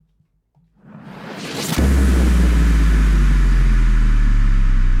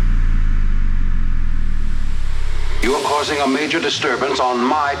causing a major disturbance on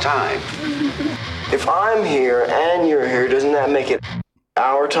my time. If I'm here and you're here, doesn't that make it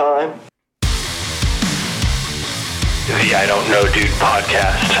our time? The I Don't Know Dude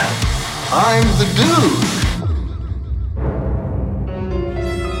podcast. I'm the dude.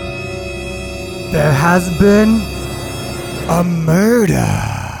 There has been a murder.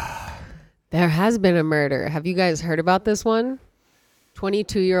 There has been a murder. Have you guys heard about this one?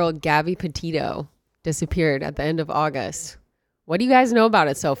 22-year-old Gabby Petito disappeared at the end of August. What do you guys know about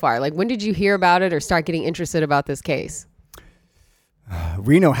it so far? Like, when did you hear about it or start getting interested about this case?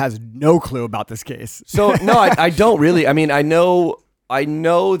 Reno has no clue about this case. So no, I don't really. I mean, I know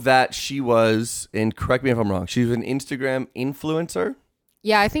that she was, and correct me if I'm wrong, she was an Instagram influencer.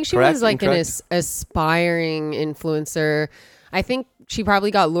 Yeah, I think she Correct? was like an Incorrect? aspiring influencer. I think she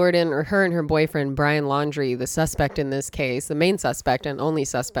probably got lured in, or her and her boyfriend, Brian Laundrie, the suspect in this case, the main suspect and only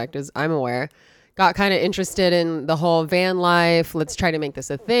suspect as I'm aware, got kind of interested in the whole van life. Let's try to make this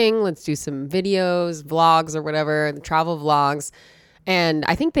a thing. Let's do some videos, vlogs or whatever, travel vlogs. And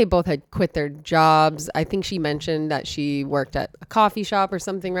I think they both had quit their jobs. I think she mentioned that she worked at a coffee shop or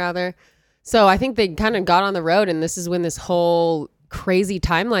something rather. So I think they kind of got on the road, and this is when this whole crazy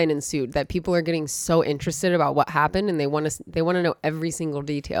timeline ensued that people are getting so interested about what happened, and they want to know every single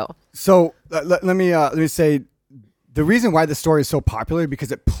detail. So let me say the reason why the story is so popular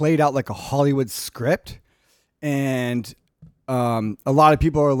because it played out like a Hollywood script, and a lot of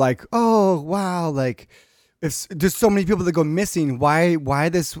people are like, "Oh wow!" Like, if there's so many people that go missing, why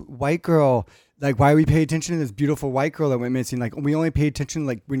this white girl? Like, why we pay attention to this beautiful white girl that went missing? Like, we only pay attention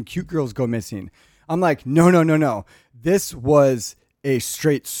like when cute girls go missing. I'm like, no. This was a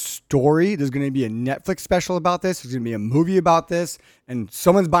straight story. There's going to be a Netflix special about this. There's going to be a movie about this, and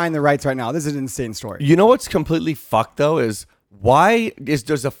someone's buying the rights right now. This is an insane story. You know what's completely fucked though is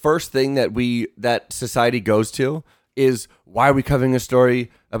there's the first thing that society goes to is why are we covering a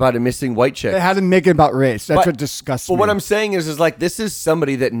story about a missing white chick? They had to make it about race. That's what disgusts me. But what I'm saying is like this is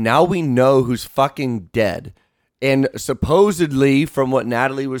somebody that now we know who's fucking dead, and supposedly from what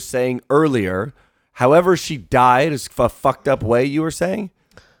Natalie was saying earlier. However, she died is a fucked up way, you were saying?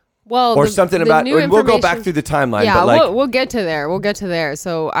 Well, or something about, we'll go back through the timeline. Yeah, but like, we'll get to there.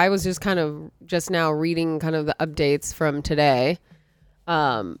 So I was just kind of just now reading kind of the updates from today.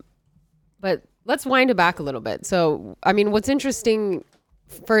 But let's wind it back a little bit. So, I mean, what's interesting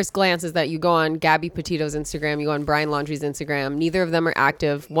first glance is that you go on Gabby Petito's Instagram, you go on Brian Laundrie's Instagram. Neither of them are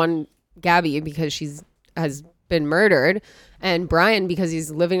active. One, Gabby, because has been murdered, and Brian because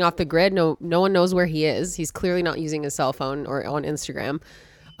he's living off the grid. No one knows where he is. He's clearly not using his cell phone or on Instagram.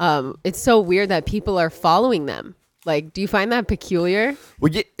 It's so weird that people are following them. Like, do you find that peculiar? well,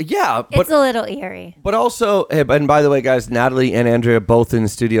 yeah, but It's a little eerie. but also, hey, and by the way, guys, Natalie and Andrea both in the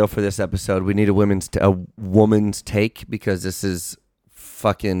studio for this episode. We need a woman's take because this is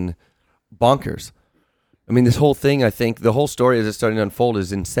fucking bonkers. I mean, this whole thing, I think, the whole story as it's starting to unfold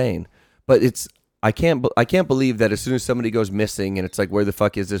is insane. But I can't believe that as soon as somebody goes missing and it's like, where the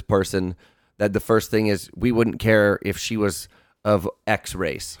fuck is this person? That the first thing is we wouldn't care if she was of X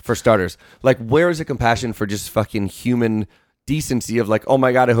race, for starters. Like, where is the compassion for just fucking human decency of like, oh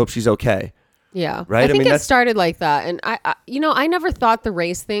my God, I hope she's okay. Yeah. Right? I think mean, it started like that. And I never thought the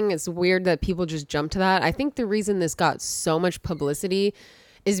race thing, it's weird that people just jump to that. I think the reason this got so much publicity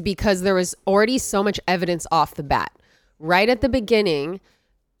is because there was already so much evidence off the bat. Right at the beginning,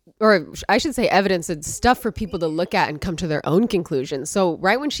 or I should say evidence and stuff for people to look at and come to their own conclusions. So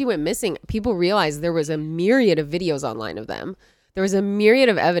right when she went missing, people realized there was a myriad of videos online of them. There was a myriad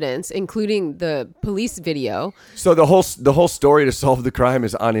of evidence, including the police video. So the whole story to solve the crime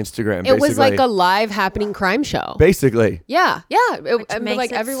is on Instagram. It was like a live happening crime show. Basically. Yeah. Which makes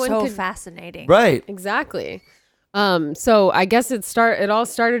like it everyone so could, fascinating. Right. Exactly. So I guess it all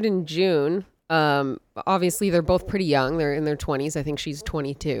started in June. Obviously they're both pretty young. They're in their 20s. I think she's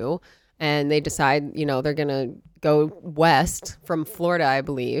 22, and they decide, they're going to go west from Florida, I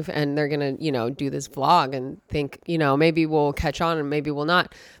believe. And they're going to, do this vlog and think, maybe we'll catch on and maybe we'll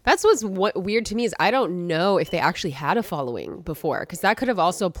not. That's what's weird to me is I don't know if they actually had a following before, because that could have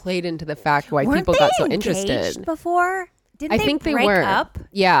also played into the fact why people got so interested before. Didn't I think they break were up?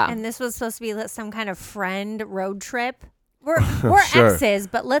 Yeah. And this was supposed to be some kind of friend road trip. We're Sure. exes,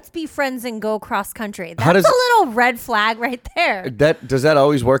 but let's be friends and go cross country. How That's does- a little red flag right there. Does that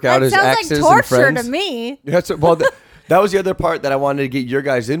always work out That as sounds exes like torture and friends? to me. That's that was the other part that I wanted to get your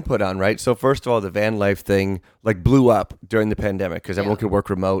guys' input on, right? So first of all, the van life thing like blew up during the pandemic because everyone could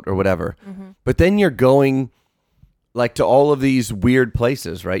work remote or whatever. Mm-hmm. But then you're going like to all of these weird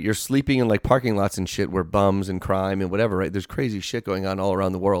places, right? You're sleeping in like parking lots and shit where bums and crime and whatever, right? There's crazy shit going on all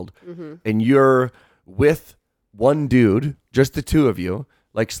around the world. Mm-hmm. And you're with one dude, just the two of you,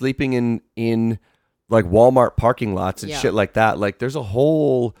 like sleeping in like Walmart parking lots and shit like that. Like there's a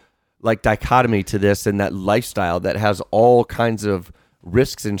whole like dichotomy to this and that lifestyle that has all kinds of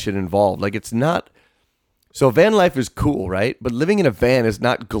risks and shit involved. Like it's not. So van life is cool, right? But living in a van is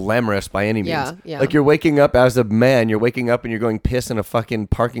not glamorous by any means. Yeah. Like you're waking up as a man, you're waking up and you're going piss in a fucking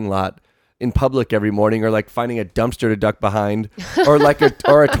parking lot in public every morning, or like finding a dumpster to duck behind, or like a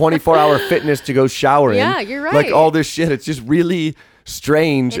 24-hour fitness to go shower in. Yeah, you're right. Like all this shit. It's just really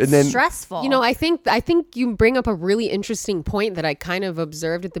strange. It's and then stressful. You know, I think you bring up a really interesting point that I kind of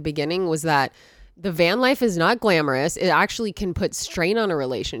observed at the beginning, was that the van life is not glamorous. It actually can put strain on a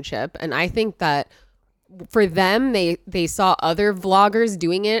relationship. And I think that for them, they saw other vloggers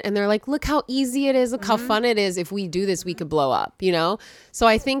doing it and they're like, look how easy it is. Look how fun it is. If we do this, we could blow up, you know? So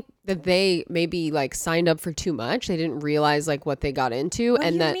I think that they maybe like signed up for too much. They didn't realize like what they got into. What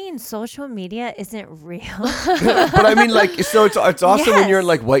and do you mean social media isn't real? but I mean, like, so it's awesome when you're in Yes.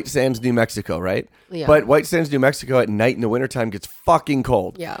 like White Sands, New Mexico, right? Yeah. But White Sands, New Mexico at night in the wintertime gets fucking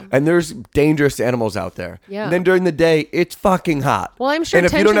cold. Yeah. And there's dangerous animals out there. Yeah. And then during the day, it's fucking hot. Well, I'm sure And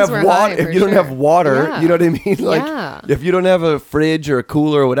if you don't tensions have were high, water, if for you don't sure. have water, Yeah. you know what I mean? Like, Yeah. if you don't have a fridge or a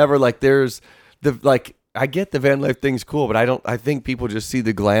cooler or whatever, like there's the like. I get the van life thing's cool, but I think people just see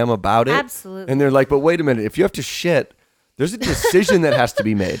the glam about it. Absolutely. And they're like, but wait a minute, if you have to shit, there's a decision that has to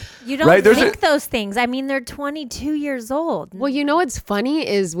be made. You don't right? There's think those things. I mean, they're 22 years old. Well, you know what's funny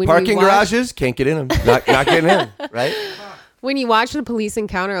is when parking you watch, garages, can't get in them. Not getting in, right? when you watch the police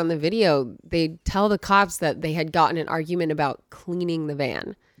encounter on the video, they tell the cops that they had gotten an argument about cleaning the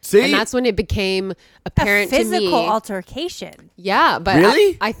van. See? And that's when it became apparent a physical to me. altercation. Yeah, but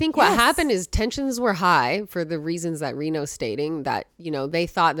Really? I think what Yes. happened is tensions were high for the reasons that Reno's stating, that, you know, they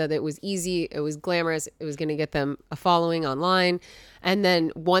thought that it was easy, it was glamorous, it was going to get them a following online. And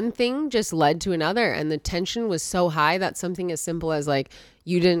then one thing just led to another, and the tension was so high that something as simple as like,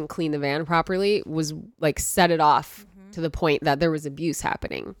 you didn't clean the van properly was like set it off to the point that there was abuse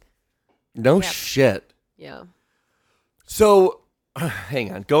happening. No shit. Yeah. So,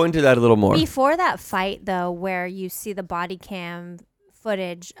 hang on. Go into that a little more. Before that fight, though, where you see the body cam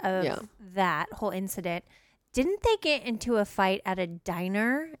footage of Yeah. that whole incident, didn't they get into a fight at a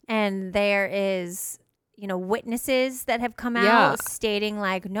diner? And there is, you know, witnesses that have come Yeah. out stating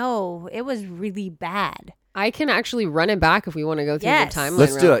like, no, it was really bad. I can actually run it back if we want to go through Yes. the timeline.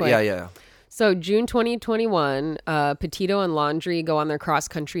 Let's do real it. quick. Yeah. So June 2021, Petito and Laundrie go on their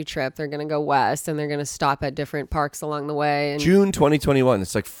cross-country trip. They're going to go west, and they're going to stop at different parks along the way. And June 2021.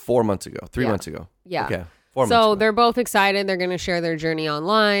 It's like 4 months ago. 3 months ago. Yeah. Okay. 4 months So ago. they're both excited. They're going to share their journey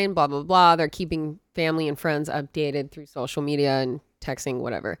online, blah, blah, blah. They're keeping family and friends updated through social media and texting,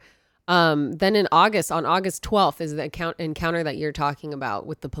 whatever. Then on August 12th is the encounter that you're talking about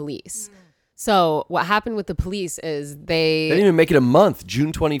with the police. So what happened with the police is They didn't even make it a month.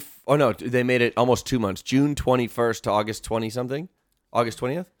 June 20. Oh, no. They made it almost 2 months. June 21st to August 20 something. August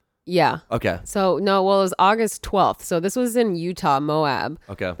 20th? Yeah. Okay. So no, well, it was August 12th. So this was in Utah, Moab.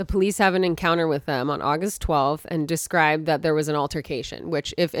 Okay. The police have an encounter with them on August 12th and described that there was an altercation,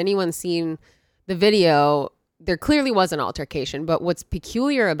 which if anyone's seen the video, there clearly was an altercation. But what's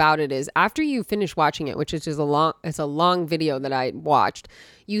peculiar about it is after you finish watching it, which is just it's a long video that I watched,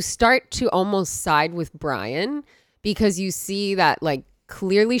 you start to almost side with Brian because you see that like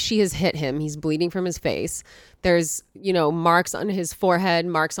clearly she has hit him. He's bleeding from his face. There's, you know, marks on his forehead,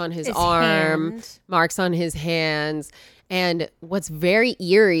 marks on his arm, hand. marks on his hands. And what's very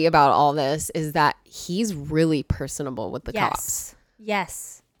eerie about all this is that he's really personable with the cops.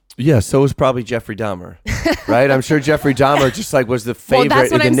 Yes. Yeah, so was probably Jeffrey Dahmer, right? I'm sure Jeffrey Dahmer just like was the Well, favorite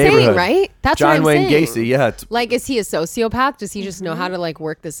that's what in I'm the neighborhood. saying, right? That's John what I'm Wayne saying. Gacy, yeah. Like, is he a sociopath? Does he just know how to like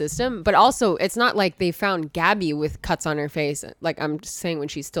work the system? But also, it's not like they found Gabby with cuts on her face. Like I'm just saying, when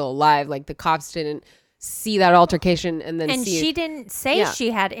she's still alive, like the cops didn't see that altercation and then And see she didn't say Yeah.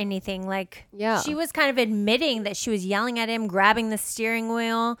 she had anything. Like, Yeah. she was kind of admitting that she was yelling at him, grabbing the steering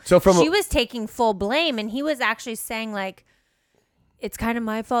wheel. So from she a- was taking full blame, and he was actually saying like, it's kind of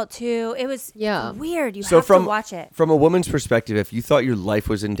my fault too. It was weird. You have to watch it. From a woman's perspective, if you thought your life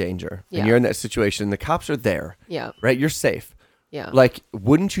was in danger Yeah. and you're in that situation, the cops are there. Yeah. Right? You're safe. Yeah. Like,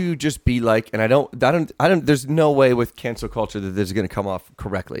 wouldn't you just be like, and I don't, there's no way with cancel culture that this is going to come off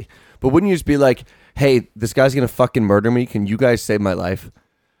correctly, but wouldn't you just be like, hey, this guy's going to fucking murder me. Can you guys save my life?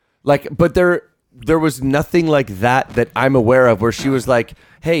 Like, but there was nothing like that I'm aware of where she was like,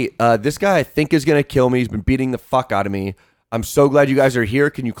 hey, this guy I think is going to kill me. He's been beating the fuck out of me. I'm so glad you guys are here.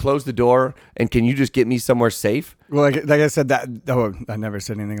 Can you close the door and can you just get me somewhere safe? Well, like I said, I never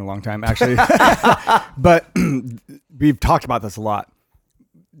said anything in a long time, actually. But we've talked about this a lot.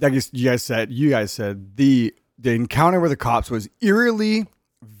 Like you guys said, the the encounter with the cops was eerily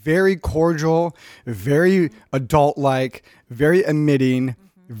very cordial, very adult-like, very admitting,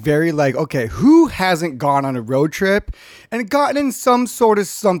 very like, okay, who hasn't gone on a road trip and gotten in some sort of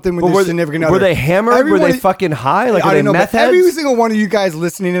something with their significant other? Were they hammered? Everybody- were they fucking high? Like, I are they don't know, meth but every heads? single one of you guys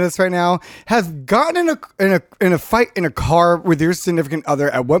listening to this right now has gotten in a fight in a car with your significant other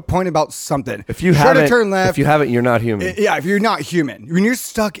at what point about something. If you Try haven't, to turn left. if you haven't, you're not human. Yeah, if you're not human, when you're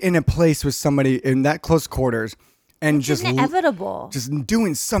stuck in a place with somebody in that close quarters and It's just inevitable. just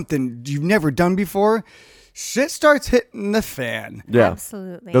doing something you've never done before, shit starts hitting the fan. Yeah,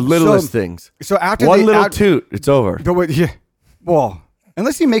 Absolutely. the littlest So- things. So after One they little toot, it's over. But what, yeah, well,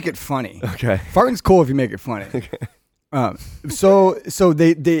 unless you make it funny. Okay. Farting's cool if you make it funny. So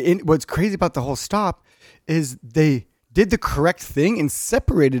what's crazy about the whole stop is they did the correct thing and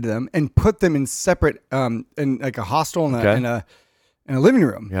separated them and put them in separate in like a hostel in a living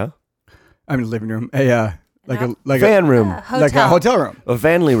room. Yeah, I mean living room. A van room, like a hotel room. a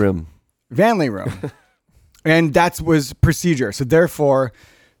vanly room. Vanley room. And that was procedure. So therefore,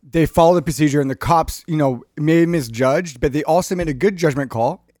 they followed the procedure, and the cops, may misjudged, but they also made a good judgment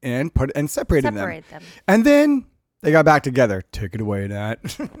call and separated Separate them. them. And then they got back together. Take it away, Nat.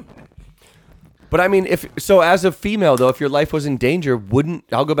 But I mean, as a female though, if your life was in danger,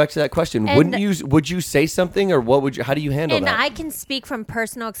 I'll go back to that question. And- Would you say something, or how do you handle And that? I can speak from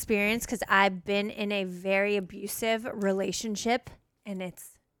personal experience because I've been in a very abusive relationship, and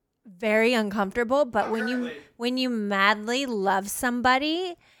it's very uncomfortable. But when you madly love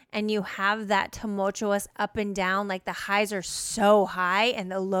somebody and you have that tumultuous up and down, like the highs are so high and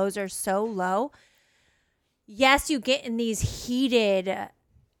the lows are so low. Yes, you get in these heated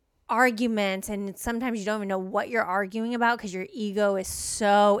arguments, and sometimes you don't even know what you're arguing about because your ego is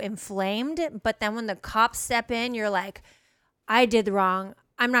so inflamed. But then when the cops step in, you're like, I did wrong.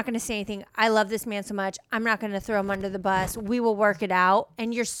 I'm not going to say anything. I love this man so much. I'm not going to throw him under the bus. We will work it out.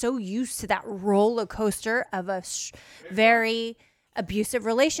 And you're so used to that roller coaster of a very abusive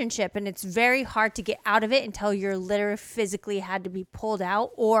relationship. And it's very hard to get out of it until you're literally physically had to be pulled out,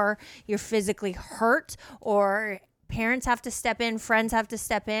 or you're physically hurt, or parents have to step in, friends have to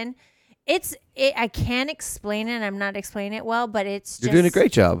step in. I can't explain it. I'm not explaining it well, but You're doing a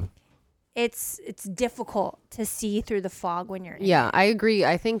great job. It's difficult to see through the fog when you're in Yeah, it. I agree.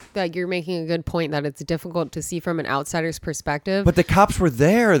 I think that you're making a good point that it's difficult to see from an outsider's perspective. But the cops were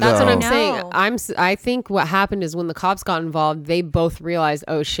there, though. That's what I'm No. saying. I think what happened is when the cops got involved, they both realized,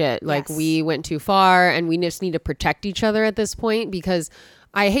 oh shit, like Yes. we went too far and we just need to protect each other at this point, because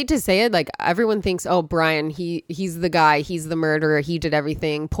I hate to say it, like everyone thinks, oh, Brian, he's the guy, he's the murderer, he did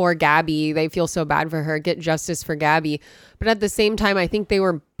everything. Poor Gabby, they feel so bad for her. Get justice for Gabby. But at the same time, I think they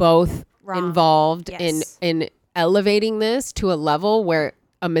were both Wrong. involved Yes. in elevating this to a level where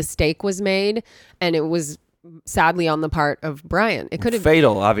a mistake was made, and it was sadly on the part of Brian. It could have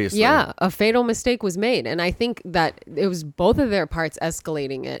fatal, obviously. yeah, a fatal mistake was made. And I think that it was both of their parts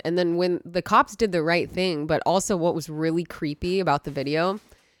escalating it. And then when the cops did the right thing, but also what was really creepy about the video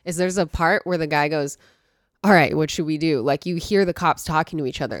is there's a part where the guy goes, all right, what should we do? Like you hear the cops talking to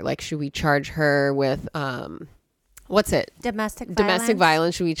each other. Like, should we charge her with, what's it? Domestic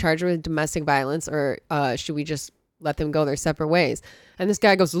Violence. Should we charge her with domestic violence, or should we just let them go their separate ways? And this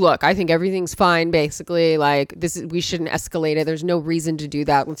guy goes, look, I think everything's fine. Basically, like we shouldn't escalate it. There's no reason to do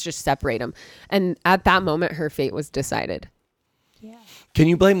that. Let's just separate them. And at that moment, her fate was decided. Can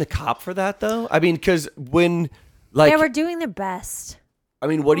you blame the cop for that, though? I mean, because when, like, They were doing their best. I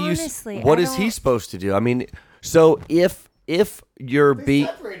mean, what Honestly, what I is he don't- supposed to do? I mean, so if you're being,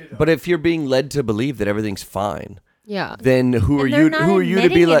 but if you're being led to believe that everything's fine, Yeah. then who are And you? they're not Who are you to be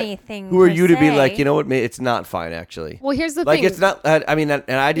admitting like? anything Who are per you to be se. like? You know what? It's not fine, actually. Well, here's the Like thing. it's not. I mean, and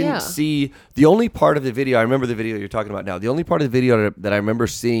I didn't Yeah. see the only part of the video. I remember the video you're talking about now. The only part of the video that I remember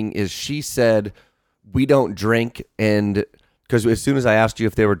seeing is she said, "We don't drink," and because as soon as I asked you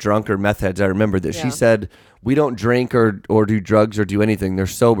if they were drunk or meth heads, I remember that Yeah. she said, "We don't drink or do drugs or do anything. They're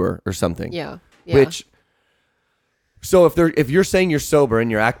sober or something." Yeah. Yeah. Which. So if you're saying you're sober and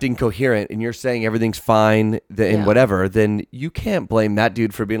you're acting coherent and you're saying everything's fine and Yeah. whatever, then you can't blame that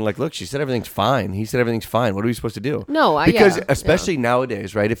dude for being like, look, she said everything's fine. He said everything's fine. What are we supposed to do? No, because yeah, especially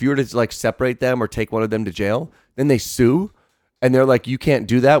nowadays, right? If you were to like separate them or take one of them to jail, then they sue, and they're like, you can't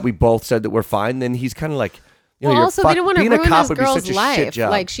do that. We both said that we're fine. Then he's kind of like, you know, Well, you're also, they don't want to being a ruin cop this would be girl's such a shit life. job.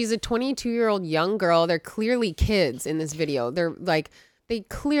 Like, she's a 22-year-old young girl. They're clearly kids in this video. They're like, they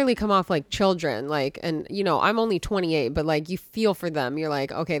clearly come off like children. Like, and you know, I'm only 28, but like, you feel for them. You're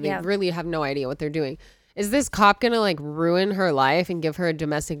like, okay, they Yeah. really have no idea what they're doing. is this cop going to like ruin her life and give her a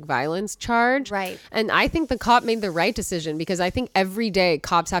domestic violence charge? Right. And I think the cop made the right decision because I think every day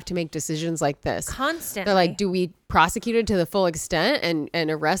cops have to make decisions like this. Constantly. They're like, do we prosecute it to the full extent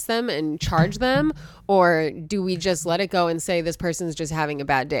and arrest them and charge them? Or do we just let it go and say this person's just having a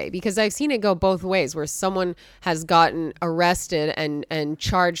bad day? Because I've seen it go both ways where someone has gotten arrested and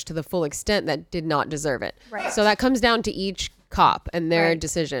charged to the full extent that did not deserve it. Right. So that comes down to each cop and their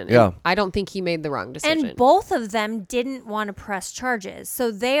decision. Yeah. And I don't think he made the wrong decision. And both of them didn't want to press charges.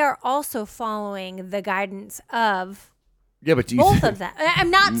 So they are also following the guidance of Yeah, but do you both of them.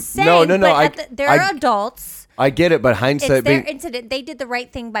 I'm not saying, No, but they're adults. I get it, but hindsight It's their being, incident. They did the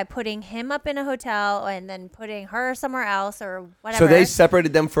right thing by putting him up in a hotel and then putting her somewhere else or whatever. so they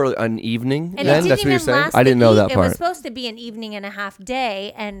separated them for an evening. And then it that's didn't what you're even saying. last I didn't the know eve- that It was part. supposed to be an evening and a half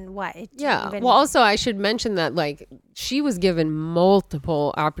day, and what? It didn't Yeah. even- Well, also, I should mention that like she was given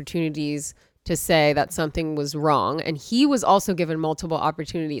multiple opportunities to say that something was wrong, and he was also given multiple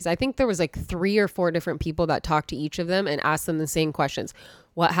opportunities. I think there was like 3 or 4 different people that talked to each of them and asked them the same questions.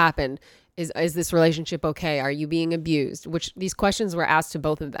 What happened? Is this relationship okay? Are you being abused? Which these questions were asked to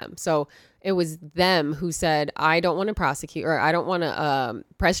both of them. So it was them who said, I don't want to prosecute or I don't want to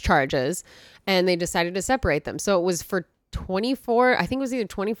press charges. And they decided to separate them. So it was for 24, I think it was either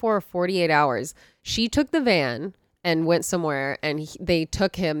 24 or 48 hours. She took the van and went somewhere and they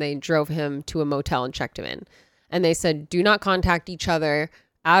drove him to a motel and checked him in. And they said, do not contact each other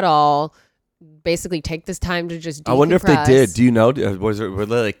at all. Basically take this time to just decompress. I wonder if they did. Do you know? Were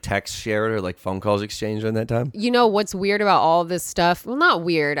they like texts shared or like phone calls exchanged during that time? You know what's weird about all this stuff? Well, not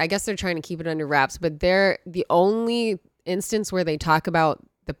weird. I guess they're trying to keep it under wraps, but they're the only instance where they talk about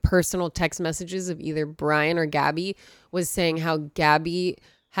the personal text messages of either Brian or Gabby was saying how Gabby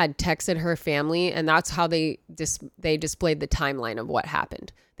had texted her family, and that's how they displayed the timeline of what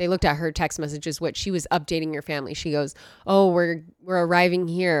happened. They looked at her text messages, what she was updating your family. She goes, oh, we're arriving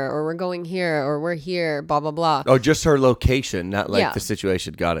here, or we're going here, or we're here, blah, blah, blah. Oh, just her location, not like Yeah. the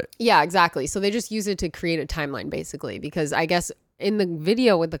situation. Got it. Yeah, exactly. So they just use it to create a timeline, basically, because I guess in the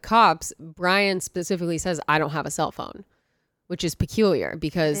video with the cops, Brian specifically says, I don't have a cell phone, which is peculiar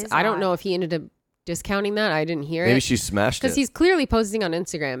because I don't know if he ended up discounting that. I didn't hear it. Maybe she smashed it. Because he's clearly posting on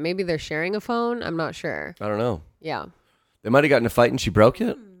Instagram. Maybe they're sharing a phone. I'm not sure. I don't know. Yeah. They might have gotten in a fight and she broke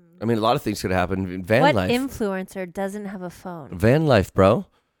it. I mean, a lot of things could happen in van What life. influencer doesn't have a phone? Van life, bro.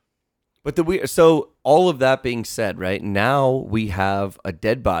 But so all of that being said, right now we have a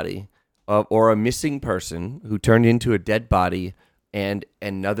dead body or a missing person who turned into a dead body and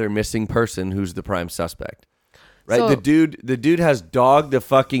another missing person who's the prime suspect. Right? So- the dude has dogged the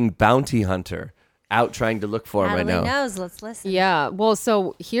fucking bounty hunter out trying to look for him right Natalie now. knows. Let's listen. Yeah. Well,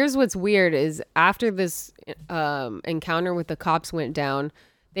 so here's what's weird is after this encounter with the cops went down,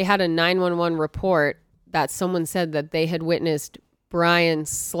 they had a 911 report that someone said that they had witnessed Brian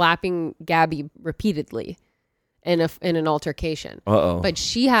slapping Gabby repeatedly in an altercation. Uh-oh. But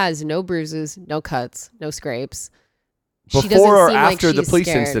she has no bruises, no cuts, no scrapes. Before or after the police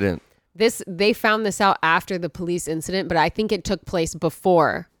incident? They found this out after the police incident, but I think it took place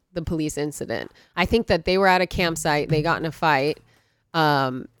before the police incident. I think that they were at a campsite, they got in a fight,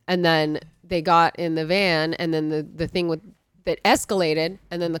 and then they got in the van, and then the thing that escalated,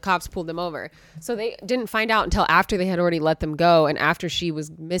 and then the cops pulled them over. So they didn't find out until after they had already let them go, and after she was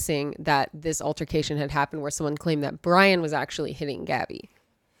missing, that this altercation had happened where someone claimed that Brian was actually hitting Gabby.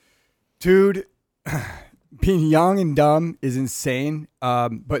 Dude, being young and dumb is insane.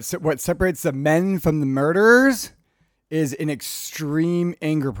 But what separates the men from the murderers is an extreme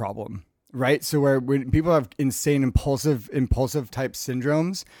anger problem, right? So when people have insane impulsive type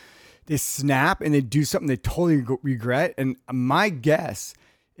syndromes, they snap and they do something they totally regret. And my guess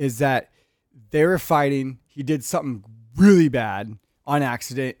is that they were fighting. He did something really bad on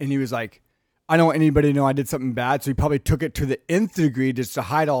accident, and he was like, I don't want anybody to know I did something bad. So he probably took it to the nth degree just to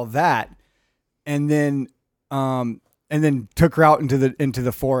hide all that. And then took her out into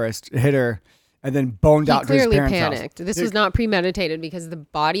the forest, hit her, and then boned out to his He clearly parents' panicked. house. This was not premeditated because the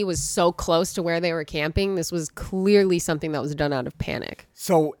body was so close to where they were camping. This was clearly something that was done out of panic.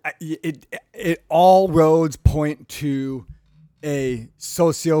 So it all roads point to a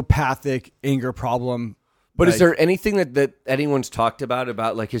sociopathic anger problem. But Like, is there anything that anyone's talked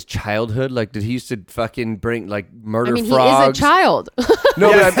about like his childhood? Like, did he used to fucking bring like murder I mean, frogs? he is a child.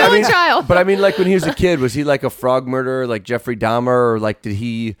 No, He's but still a child. But I mean, like when he was a kid, was he like a frog murderer, like Jeffrey Dahmer, or like was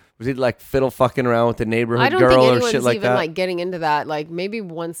he like fiddle fucking around with the neighborhood I don't girl think or anyone's shit like even that? like getting into that. Like maybe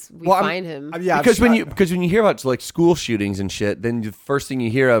once we Well, find him. yeah, because when you hear about like school shootings and shit, then the first thing you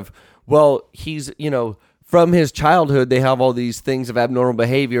hear of, well, he's from his childhood, they have all these things of abnormal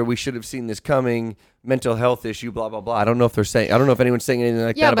behavior. We should have seen this coming. Mental health issue, blah, blah, blah. I don't know if anyone's saying anything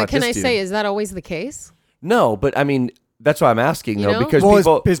like that Yeah, about but can this I dude. say, is that always the case? No, but I mean, that's why I'm asking, You though, know? because Well,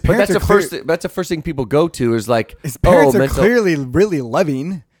 people. his but parents that's are the first thing people go to is like, His parents are mental. clearly really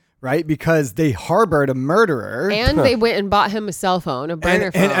loving, right? Because they harbored a murderer And they went and bought him a cell phone, a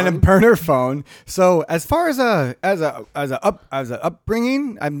burner phone. and a burner phone. So as far as a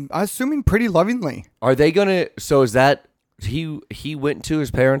upbringing, I'm assuming pretty lovingly. Are they gonna? So is that he went to his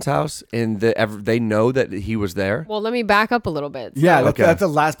parents' house and they know that he was there? Well, let me back up a little bit. Yeah, Okay.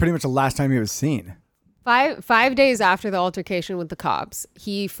 that's pretty much the last time he was seen. 5 days after the altercation with the cops,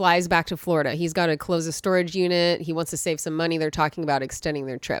 he flies back to Florida. He's got to close a storage unit. He wants to save some money. They're talking about extending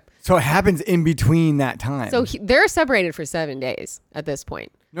their trip. So it happens in between that time. So they're separated for 7 days at this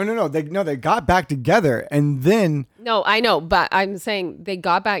point. No. They got back together, and then No, I know, but I'm saying they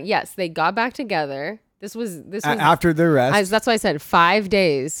got back. Yes, they got back together. This was after the arrest. That's why I said 5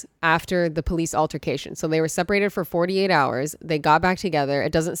 days after the police altercation. So they were separated for 48 hours. They got back together.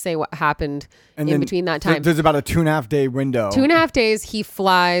 It doesn't say what happened and in then between that time. There's about a 2.5 day window. 2.5 days, he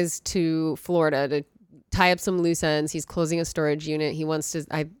flies to Florida to tie up some loose ends. He's closing a storage unit. He wants to,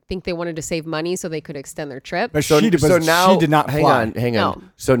 I think they wanted to save money so they could extend their trip. But she did not hang fly. on. No.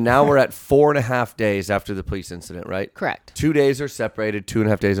 So now we're at 4.5 days after the police incident, right? Correct. 2 days are separated.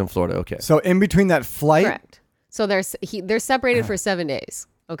 2.5 days in Florida. Okay. So in between that flight, Correct. So they're separated for 7 days.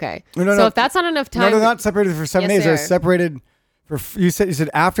 Okay. No, so if that's not enough time. No, they're not separated for 7 Yes, days. They're they are. separated for. You said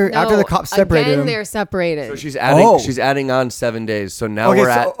after No, the cops separated again, them. they're separated. So she's adding. Oh. She's adding on 7 days. So now Okay, we're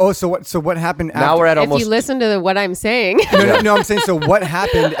at. so what happened? Now after, we're at if almost. you listen to what I'm saying. No, I'm saying so. What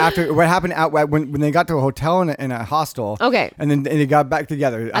happened after? What happened when they got to a hotel and a hostel? Okay. and then they got back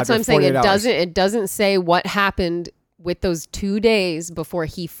together. That's after what I'm saying. 48 hours. It doesn't say what happened with those 2 days before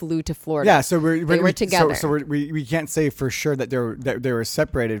he flew to Florida. Yeah, so they were together. So we can't say for sure that they were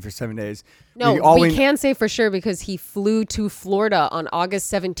separated for 7 days. No, all we can say for sure because he flew to Florida on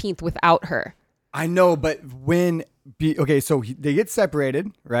August 17th without her. I know, but they get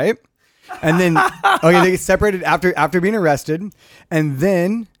separated, right? And then they get separated after being arrested, and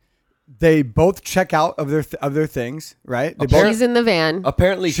then they both check out of their things, right? They both, She's in the van.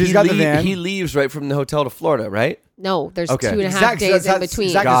 Apparently, She's got the van. he leaves right from the hotel to Florida, right? No, there's Okay. 2.5 days in between.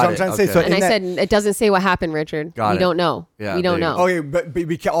 Exactly Got what I'm it, trying to say. okay. So And in I that- said it doesn't say what happened, Richard. Got we it. don't know. Yeah, we don't there you know. okay, but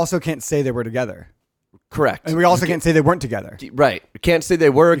we also can't say they were together, Correct. and we also can't say they weren't together. Right. You can't say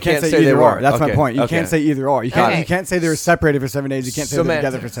they were. You can't say they either were. or. That's my Okay, point. You okay. can't say either or. You can't. Okay. You can't say they were separated for 7 days. You can't say they were Samantha.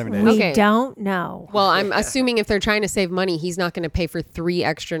 together for 7 days. We Okay. don't know. Well, I'm assuming if they're trying to save money, he's not going to pay for 3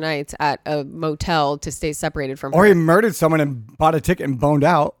 extra nights at a motel to stay separated from Or her. he murdered someone and bought a ticket and boned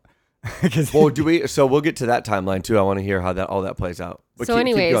out. 'Cause Well, so we'll get to that timeline too. I want to hear how all that plays out. But So keep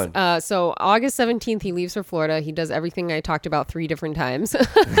anyways, going. so August 17th, he leaves for Florida. He does everything I talked about 3 different times.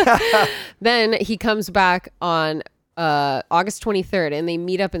 Then he comes back on August 23rd, and they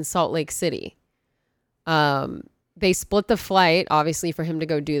meet up in Salt Lake City. They split the flight, obviously, for him to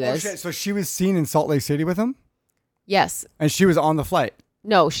go do Oh, this. shit. So she was seen in Salt Lake City with him, Yes. and she was on the flight.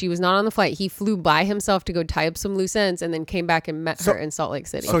 No, she was not on the flight. He flew by himself to go tie up some loose ends and then came back and met So- her in Salt Lake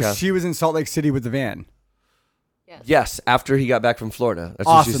City. So Okay. she was in Salt Lake City with the van. Yes, after he got back from Florida. That's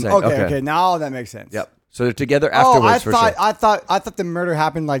what she's Awesome. saying. Okay. Now that makes sense. Yep. So they're together Oh, afterwards for sure. I thought the murder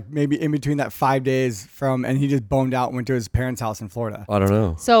happened like maybe in between that 5 days and he just boned out and went to his parents' house in Florida. I don't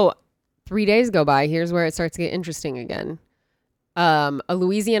know. So 3 days go by. Here's where it starts to get interesting again. A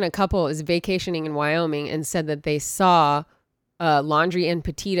Louisiana couple is vacationing in Wyoming and said that they saw Laundry and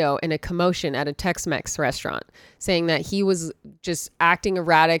Petito in a commotion at a Tex-Mex restaurant, saying that he was just acting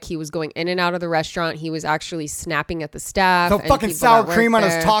erratic. He was going in and out of the restaurant. He was actually snapping at the staff. So and fucking people sour that worked cream on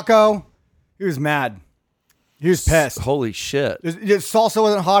his there. taco. He was mad. He was pissed. Holy shit. The salsa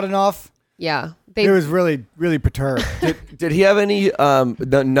wasn't hot enough. Yeah. He was really, really perturbed. Did he have any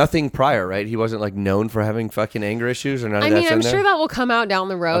nothing prior, right? He wasn't like known for having fucking anger issues or none of I that's mean, in I'm there? sure that will come out down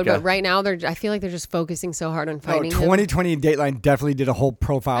the road, Okay. but right now I feel like they're just focusing so hard on No, fighting him. 2020 Dateline definitely did a whole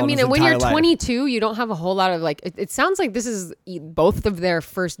profile. I on mean, his and when you're entire life. 22, you don't have a whole lot of like. It sounds like this is both of their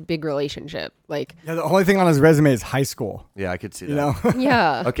first big relationship. Like, Yeah, the only thing on his resume is high school. Yeah, I could see that. You know,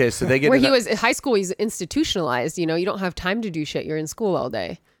 yeah. Okay, so they get Where in he a- was in high school, he's institutionalized. You know, you don't have time to do shit. You're in school all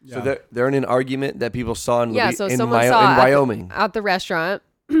day. So they're in an argument that people saw in, Yeah. So in, someone in saw Wyoming. at the restaurant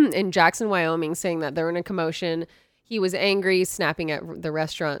in Jackson, Wyoming, saying that they're in a commotion. He was angry, snapping at the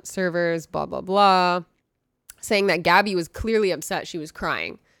restaurant servers. Blah blah blah. Saying that Gabby was clearly upset. She was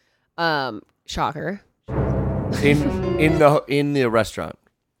crying. Shocker. in the restaurant.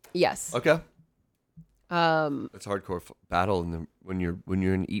 Yes. Okay. That's hardcore battle when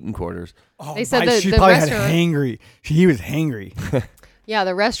you're in eating quarters. Oh, They said she the probably restaurant- had hangry. He was hangry. Yeah,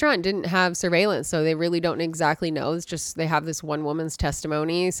 the restaurant didn't have surveillance, so they really don't exactly know. It's just they have this one woman's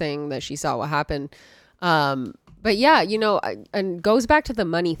testimony saying that she saw what happened. But yeah, and goes back to the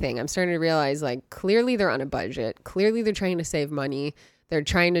money thing. I'm starting to realize, like, clearly they're on a budget. Clearly they're trying to save money. They're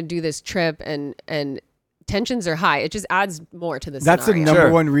trying to do this trip, and tensions are high. It just adds more to the That's the scenario. number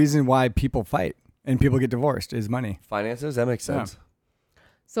Sure. one reason why people fight and people get divorced is money. Finances, that makes sense.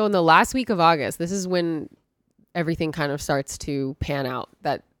 So in the last week of August, this is when everything kind of starts to pan out.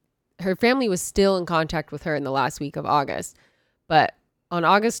 That her family was still in contact with her in the last week of August. But on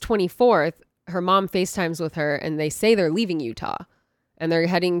August 24th, her mom FaceTimes with her and they say they're leaving Utah and they're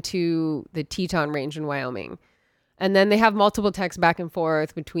heading to the Teton Range in Wyoming. And then they have multiple texts back and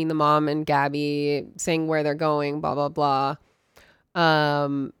forth between the mom and Gabby saying where they're going, blah, blah, blah.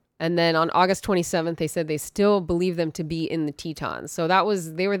 And then on August 27th, they said they still believe them to be in the Tetons. So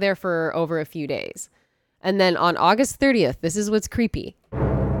they were there for over a few days. And then on August 30th, this is what's creepy.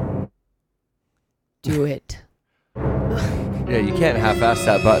 Do it. Yeah, you can't half-ass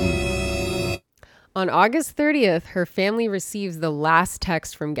that button. On August 30th, her family receives the last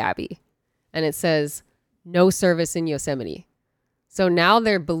text from Gabby. And it says, no service in Yosemite. So now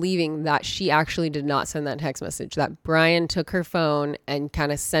they're believing that she actually did not send that text message, that Brian took her phone and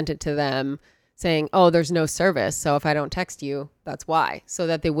kind of sent it to them saying, oh, there's no service. So if I don't text you, that's why. So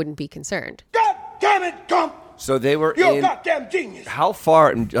that they wouldn't be concerned. God damn it, Gump! So they were You're a in. goddamn genius. How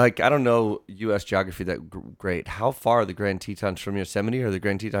far? And like, I don't know U.S. geography that great. How far are the Grand Tetons from Yosemite? Are the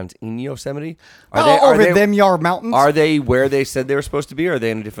Grand Tetons in Yosemite? Over them yard mountains. Are they where they said they were supposed to be, or are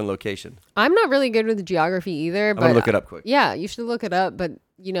they in a different location? I'm not really good with the geography either. But I'm gonna look it up quick. Yeah, you should look it up. But,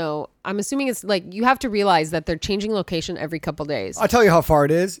 I'm assuming it's like you have to realize that they're changing location every couple days. I'll tell you how far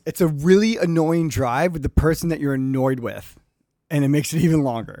it is. It's a really annoying drive with the person that you're annoyed with, and it makes it even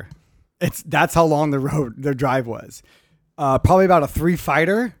longer. That's how long the drive was. Probably about a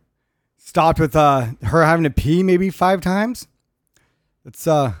 3-fighter. Stopped with her having to pee maybe 5 times. It's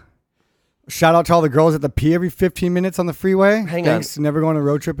shout out to all the girls at the pee every 15 minutes on the freeway. Hang Thanks. Never go on a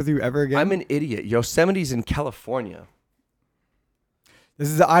road trip with you ever again. I'm an idiot. Yosemite's in California. This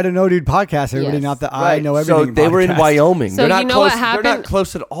is the I Don't Know Dude podcast, everybody, Yes. not the I Know Everything So they were in podcast. Wyoming. So they're not you know close. what happened? They're not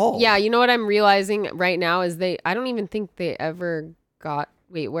close at all. Yeah, you know what I'm realizing right now is I don't even think they ever got.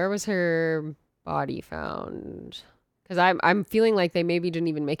 Wait, where was her body found? Because I'm feeling like they maybe didn't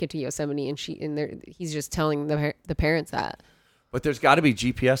even make it to Yosemite, and he's just telling the parents that. But there's got to be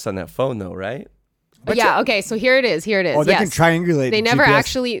GPS on that phone, though, right? Okay, so here it is. Oh, they can triangulate. They the never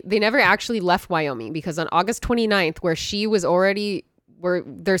GPS. actually left Wyoming because on August 29th, where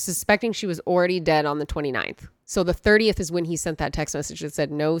they're suspecting she was already dead on the 29th. So the 30th is when he sent that text message that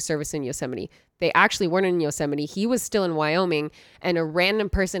said no service in Yosemite. They actually weren't in Yosemite. He was still in Wyoming, and a random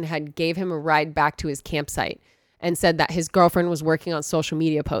person had gave him a ride back to his campsite and said that his girlfriend was working on social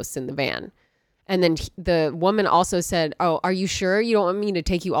media posts in the van. And then the woman also said, oh, are you sure you don't want me to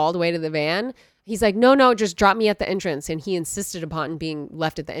take you all the way to the van? He's like, no, just drop me at the entrance. And he insisted upon being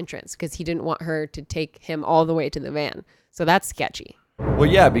left at the entrance because he didn't want her to take him all the way to the van. So that's sketchy. Well,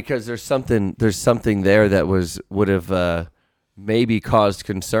 yeah, because there's something there that would have maybe caused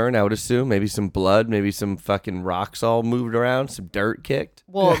concern. I would assume maybe some blood, maybe some fucking rocks all moved around, some dirt kicked.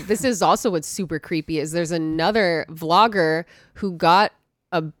 Well, this is also what's super creepy is there's another vlogger who got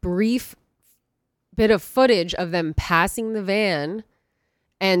a brief bit of footage of them passing the van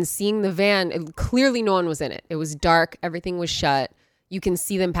and seeing the van. Clearly no one was in it. It was dark. Everything was shut. You can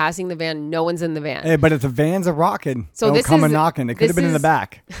see them passing the van. No one's in the van. Hey, but if the van's a rocking, So don't this come a is- knocking. It could have this been in the is-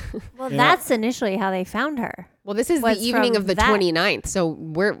 back. Well, that's initially how they found her. Well, this is the Was evening from of the that. 29th. So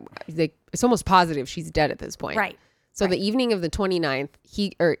it's almost positive she's dead at this point. Right. So the evening of the 29th,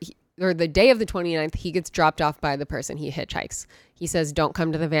 or the day of the 29th, he gets dropped off by the person. He hitchhikes. He says, don't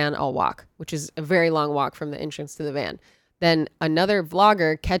come to the van, I'll walk, which is a very long walk from the entrance to the van. Then another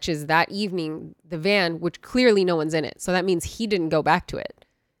vlogger catches that evening the van, which clearly no one's in it. So that means he didn't go back to it.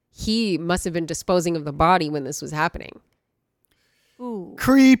 He must have been disposing of the body when this was happening. Ooh.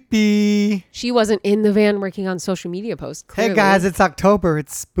 Creepy. She wasn't in the van working on social media posts. Clearly. Hey guys, it's October.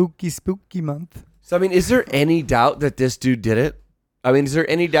 It's spooky month. So I mean, is there any doubt that this dude did it? I mean, is there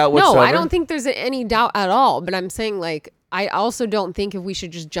any doubt whatsoever? No, I don't think there's any doubt at all. But I'm saying, like, I also don't think if we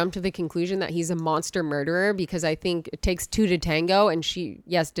should just jump to the conclusion that he's a monster murderer, because I think it takes two to tango, and she,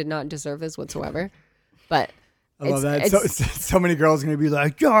 yes, did not deserve this whatsoever. But I love that. So many girls are going to be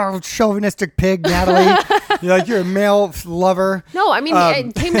like, you're a chauvinistic pig, Natalie. You're like, you're a male lover. No, I mean,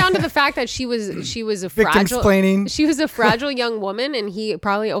 it came down to the fact that she was a fragile young woman, and he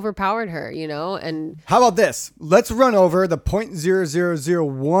probably overpowered her, you know. And how about this? Let's run over the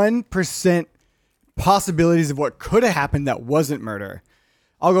 0.0001% possibilities of what could have happened that wasn't murder.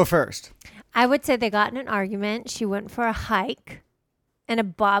 I'll go first. I would say they got in an argument. She went for a hike, and a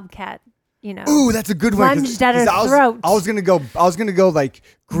bobcat, you know. Ooh, that's a good one. Plunged at her throat. I was gonna go like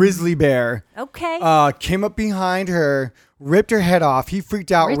grizzly bear. Okay. Came up behind her, ripped her head off. He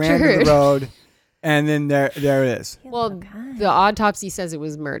freaked out, ran to the road, and then there it is. Well, the autopsy says it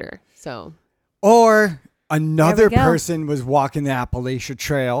was murder. So, or another person was walking the Appalachia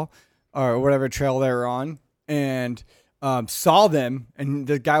Trail or whatever trail they were on, and saw them, and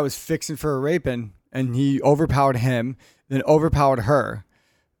the guy was fixing for a raping, and he overpowered him, then overpowered her.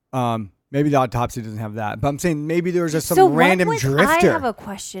 Maybe the autopsy doesn't have that, but I'm saying maybe there was just some random drifter. I have a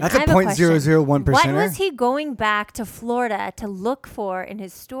question. That's a 0.001%. What was he going back to Florida to look for in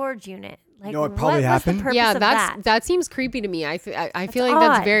his storage unit? Like, you know what probably happened? That seems creepy to me. I feel like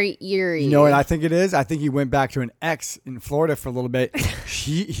that's very eerie. You know what I think it is? I think he went back to an ex in Florida for a little bit.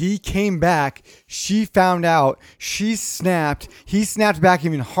 He came back. She found out. She snapped. He snapped back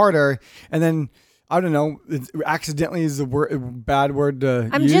even harder, and then. I don't know. Accidentally is a bad word to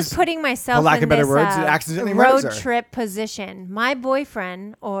I'm use. Just putting myself in this accidentally road trip position. My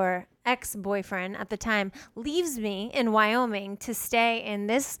boyfriend or ex-boyfriend at the time leaves me in Wyoming to stay in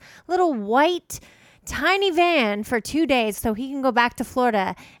this little white tiny van for 2 days so he can go back to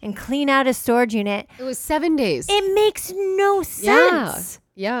Florida and clean out his storage unit. It was 7 days. It makes no sense.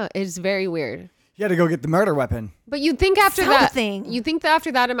 Yeah, it's very weird. You had to go get the murder weapon. But you'd think after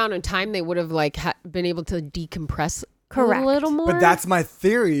that amount of time they would have like been able to decompress a little more. But that's my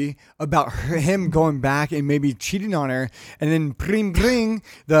theory about him going back and maybe cheating on her, and then bring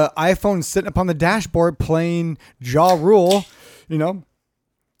the iPhone sitting up on the dashboard playing Ja Rule, you know.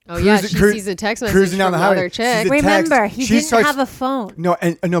 Oh yeah, she sees a text message cruising from down the highway. another chick. Remember, he didn't have a phone. No,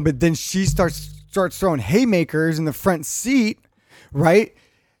 but then she starts throwing haymakers in the front seat, right?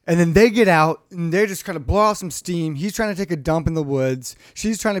 And then they get out and they're just trying to blow off some steam. He's trying to take a dump in the woods.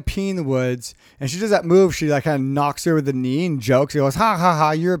 She's trying to pee in the woods. And she does that move. She like kind of knocks her with the knee and jokes. He goes, ha, ha, ha,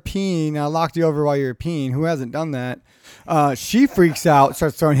 you're peeing. I locked you over while you're peeing. Who hasn't done that? She freaks out,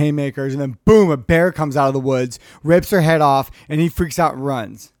 starts throwing haymakers. And then boom, a bear comes out of the woods, rips her head off, and he freaks out and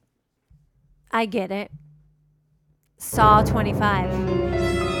runs. I get it. Saw 25.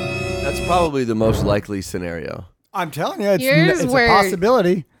 That's probably the most likely scenario. I'm telling you, it's a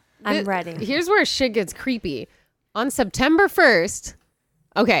possibility. I'm ready. Here's where shit gets creepy. On September 1st,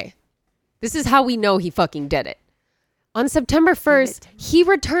 okay, this is how we know he fucking did it. On September 1st, he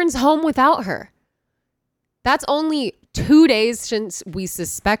returns home without her. That's only 2 days since we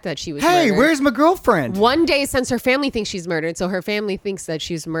suspect that she was murdered. Hey, where's my girlfriend? 1 day since her family thinks she's murdered. So her family thinks that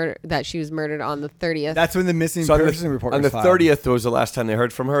she was murdered on the 30th. That's when the missing person report was filed. On the 30th was the last time they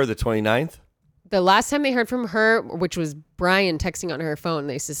heard from her, the 29th? The last time they heard from her, which was Brian texting on her phone,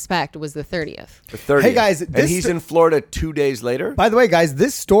 they suspect was the 30th. The 30th. Hey, guys. And he's in Florida 2 days later? By the way, guys,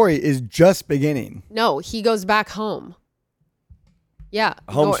 this story is just beginning. No, he goes back home. Yeah.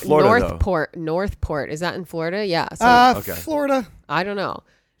 Home's Florida, Northport. Is that in Florida? Yeah. So, okay. Florida. I don't know.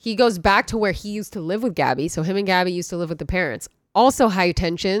 He goes back to where he used to live with Gabby. So him and Gabby used to live with the parents. Also high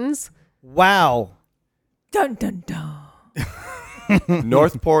tensions. Wow. Dun, dun, dun.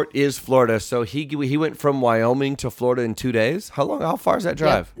 Northport is Florida, so he went from Wyoming to Florida in 2 days. How far is that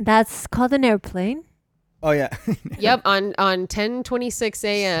drive? Yep. That's called an airplane. Oh yeah. Yep, on 10:26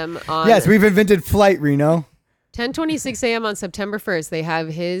 a.m. Yes, we've invented flight, Reno. 10:26 a.m. on September 1st, they have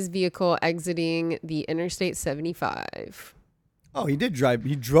his vehicle exiting the Interstate 75. Oh, he did drive.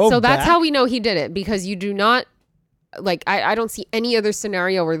 He drove. So that's back? how we know he did it, because you do not. Like, I don't see any other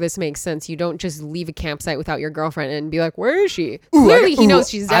scenario where this makes sense. You don't just leave a campsite without your girlfriend and be like, where is she? Clearly, he knows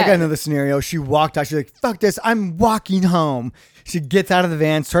she's dead. I got another scenario. She walked out. She's like, fuck this. I'm walking home. She gets out of the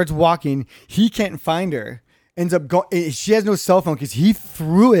van, starts walking. He can't find her. Ends up going. She has no cell phone because he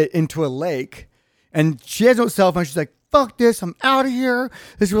threw it into a lake. And she has no cell phone. She's like, fuck this. I'm out of here.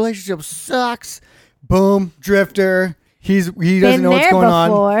 This relationship sucks. Boom. Drifter. He doesn't know what's going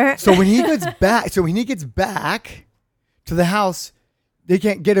on. So when he gets back to the house, they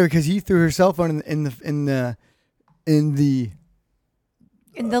can't get her because he threw her cell phone in the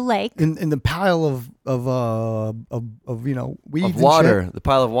lake, in the pile of weeds of water, and shit. the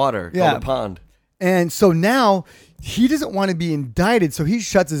pile of water, called a pond. And so now he doesn't want to be indicted, so he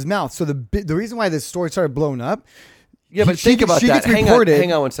shuts his mouth. So the reason why this story started blowing up, but think about that.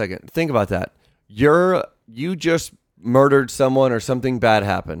 Hang on 1 second. Think about that. You're you just murdered someone or something bad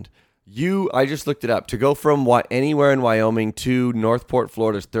happened. I just looked it up. To go from anywhere in Wyoming to Northport,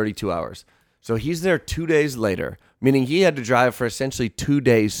 Florida is 32 hours. So he's there 2 days later, meaning he had to drive for essentially 2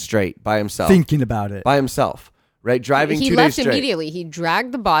 days straight by himself. Thinking about it. By himself, right? Driving 2 days straight. He left immediately. He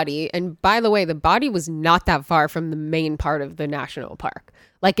dragged the body. And by the way, the body was not that far from the main part of the national park.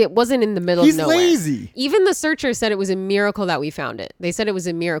 Like, it wasn't in the middle of nowhere. He's lazy. Even the searchers said it was a miracle that we found it. They said it was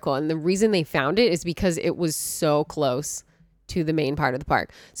a miracle. And the reason they found it is because it was so close to the main part of the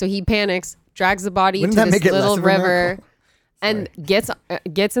park. So he panics, drags the body Wouldn't to that this make it little less of a river miracle? and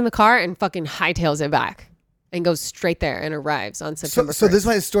gets in the car and fucking hightails it back and goes straight there and arrives on September 1st. So this is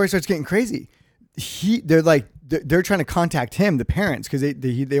why the story starts getting crazy. They're trying to contact him, the parents, because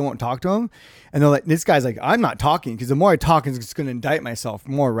they won't talk to him, and they're like, this guy's like, I'm not talking because the more I talk, it's just going to indict myself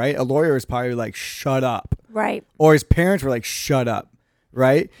more, right? A lawyer is probably like, shut up, Right. or his parents were like, shut up.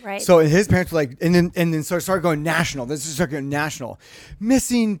 Right. Right. So his parents were like, and then so it started going national. This is started going national.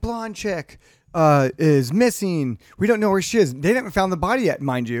 Missing blonde chick is missing. We don't know where she is. They haven't found the body yet,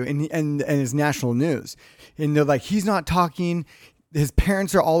 mind you. And it's national news. And they're like, he's not talking. His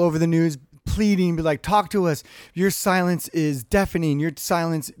parents are all over the news pleading, be like, talk to us. Your silence is deafening. Your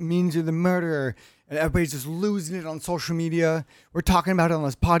silence means you're the murderer. And everybody's just losing it on social media. We're talking about it on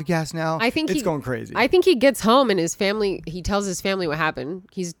this podcast now. I think it's going crazy. I think he gets home and his family, he tells his family what happened.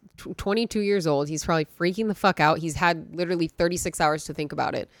 He's 22 years old. He's probably freaking the fuck out. He's had literally 36 hours to think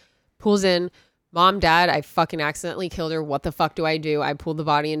about it. Pulls in, Mom, Dad, I fucking accidentally killed her. What the fuck do? I pulled the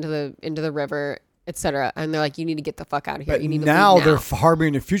body into the river, etc. And they're like, you need to get the fuck out of here. But you need to now leave now. they're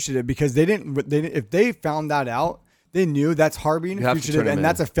harboring a fugitive because they didn't. If they found that out, they knew that's harboring You a have to fugitive, turn 'em and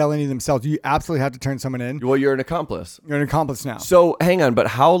that's in. a felony themselves. You absolutely have to turn someone in. Well, you're an accomplice. You're an accomplice now. So hang on, but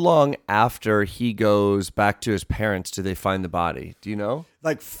how long after he goes back to his parents do they find the body? Do you know?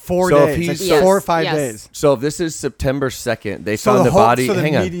 Like 4 So if days, he's- like Yes, 4 or 5 yes. days. So if this is September 2nd, they So found the whole- body. So the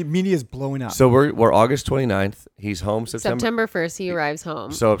Hang on. media is blowing up. So we're August 29th. He's home September 1st, he arrives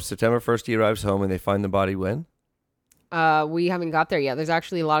home. So September 1st, he arrives home, and they find the body when? We haven't got there yet. There's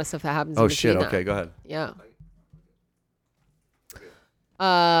actually a lot of stuff that happens. Oh in shit! between that. Okay, go ahead. Yeah.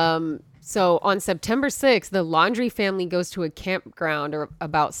 So on September 6th, the Laundrie family goes to a campground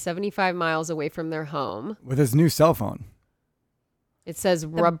about 75 miles away from their home. with his new cell phone. It says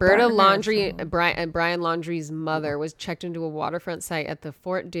Roberta burner Laundrie, phone. Brian Laundrie's mother, was checked into a waterfront site at the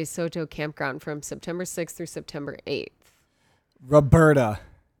Fort De Soto campground from September 6th through September 8th. Roberta.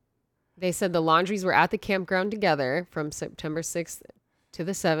 They said the Laundries were at the campground together from September 6th to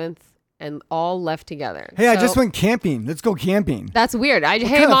the 7th and all left together. Hey, I So- just went camping. Let's go camping. That's weird. Hey,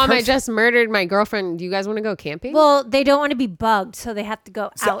 kind of Mom, I person- just murdered my girlfriend. Do you guys want to go camping? Well, they don't want to be bugged, so they have to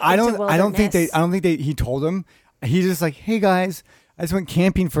go So out. I into don't think wilderness. he told them. He's just like, hey guys, I just went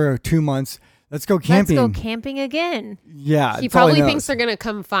camping for 2 months. Let's go camping. Let's go camping again. Yeah. he that's all probably knows. thinks they're going to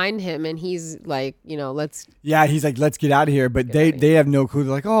come find him. And he's like, let's. Yeah, he's like, let's get out of here. But they have no clue.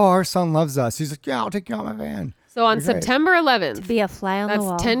 They're like, oh, our son loves us. He's like, yeah, I'll take you out my van. So on You're great. September 11th, Be a fly on the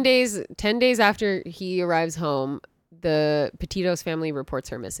wall. that's 10 days after he arrives home, the Petito's family reports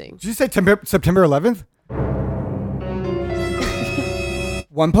her missing. Did you say September 11th?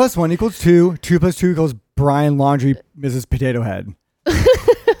 1 + 1 = 2. 2 + 2 = Brian Laundrie, Mrs. Potato Head.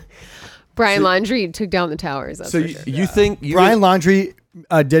 Brian Laundrie took down the towers. That's So for you, sure. you think you Brian Laundrie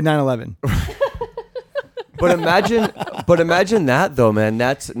did 9/11. But imagine that though, man.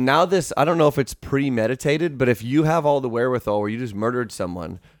 That's now this. I don't know if it's premeditated, but if you have all the wherewithal where you just murdered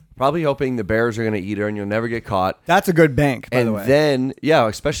someone, probably hoping the bears are going to eat her and you'll never get caught. That's a good bank, by the And way. then, yeah,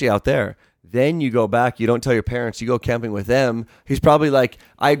 especially out there. Then you go back. You don't tell your parents. You go camping with them. He's probably like,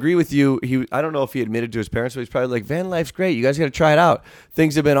 I agree with you. I don't know if he admitted to his parents, but he's probably like, van life's great. You guys got to try it out.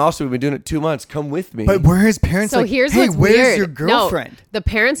 Things have been awesome. We've been doing it 2 months. Come with me. But where his parents So like, here's hey, what's where's weird. your girlfriend? No, the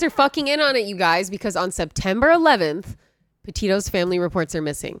parents are fucking in on it, you guys, because on September 11th, Petito's family reports her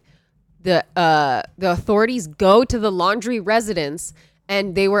missing. The authorities go to the Laundrie residence,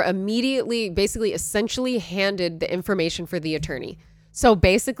 and they were immediately, basically, essentially handed the information for the attorney. So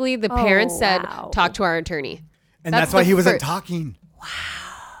basically, the parents said, wow. "Talk to our attorney," And that's why the he wasn't fir- talking.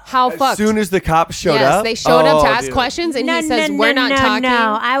 How as fucked? soon as the cops showed yes, up, they showed up to ask dude. questions, and no, he says, no, "We're no, not no, talking."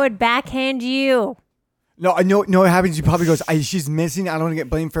 No, I would backhand you. No, I know what happens. He probably goes, she's missing. I don't want to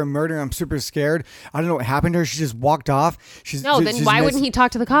get blamed for a murder. I'm super scared. I don't know what happened to her. She just walked off. No, then why wouldn't he talk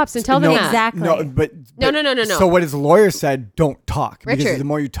to the cops and tell them that? Exactly. No, but No. So what his lawyer said, don't talk. Because Richard, the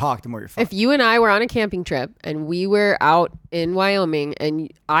more you talk, the more you're fucked. If you and I were on a camping trip and we were out in Wyoming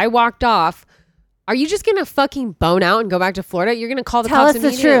and I walked off, Are you just gonna fucking bone out and go back to Florida? You're gonna call the Tell cops us the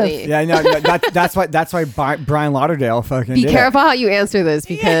immediately. truth. Yeah, no, that's why Brian Lauderdale fucking Be did careful how you answer this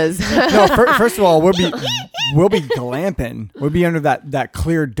because It. No, first of all, we'll be glamping. We'll be under that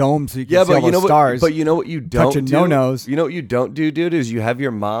clear dome so you can see all the stars. But you know what you don't Touching do? no-nos. You know what you don't do, dude, is you have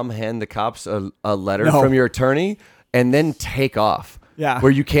your mom hand the cops a letter No. from your attorney and then take off. Yeah.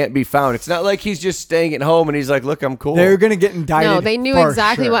 Where you can't be found. It's not like he's just staying at home and he's like, look, I'm cool. They're gonna get indicted. no, they knew for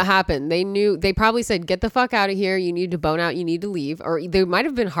exactly sure. what happened. They probably said, "Get the fuck out of here. You need to bone out. You need to leave." Or they might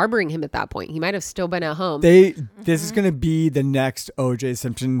have been harboring him at that point. He might have still been at home. This is gonna be the next O.J.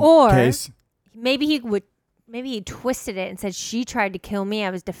 Simpson Or case. maybe he twisted it and said she tried to kill me. I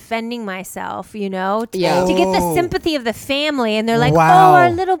was defending myself, Yeah. to get the Oh. sympathy of the family. And they're like, Wow. oh, our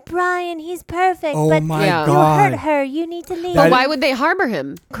little Brian, he's perfect. Oh but my Yeah. you god! hurt her. You need to leave. but That- why would they harbor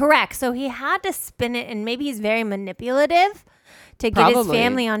him? Correct. So he had to spin it, and maybe he's very manipulative to get his Probably.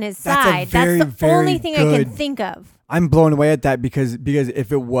 family on his That's a side. very, That's the very only thing I can good- think of. I'm blown away at that because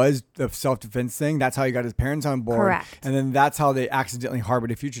if it was the self-defense thing, that's how he got his parents on board. Correct. And then that's how they accidentally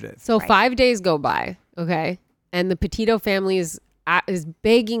harbored a fugitive. So Right. 5 days go by, okay, and the Petito family is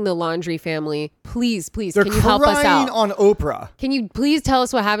begging the Laundrie family, please, They're can you help us crying out? on Oprah. Can you please tell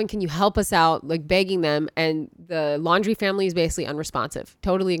us what happened? Can you help us out? Like begging them, and the Laundrie family is basically unresponsive,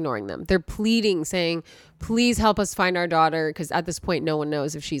 totally ignoring them. They're pleading, saying, please help us find our daughter, because at this point, no one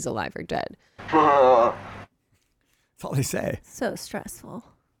knows if she's alive or dead. That's all they say. So stressful.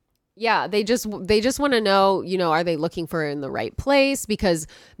 Yeah, they just want to know, are they looking for her in the right place? Because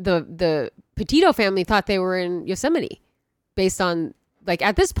the Petito family thought they were in Yosemite, based on like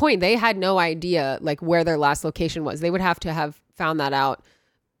at this point they had no idea like where their last location was. They would have to have found that out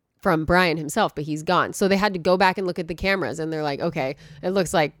from Brian himself, but he's gone. So they had to go back and look at the cameras, and they're like, okay, it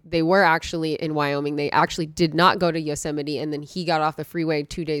looks like they were actually in Wyoming. They actually did not go to Yosemite, and then he got off the freeway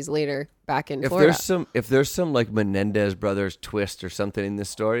 2 days later back in Florida. If there's some like Menendez brothers twist or something in this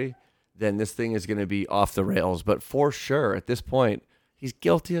story, then this thing is going to be off the rails. But for sure, at this point, he's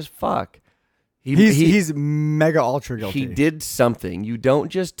guilty as fuck. He's mega ultra guilty. He did something. You don't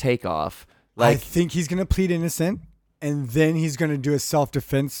just take off. I Like think he's gonna plead innocent, and then he's gonna do a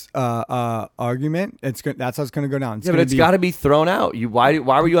self-defense argument. That's how it's gonna go down. yeah, but it's got to be thrown out. Why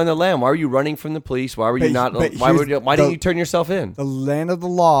were you on the lam? Why were you running from the police? Why were you But- not? but Why here's didn't you turn yourself in? The land of the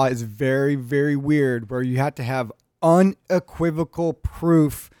law is very, very weird, where you have to have unequivocal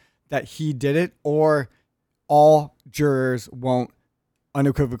proof that he did it, or all jurors won't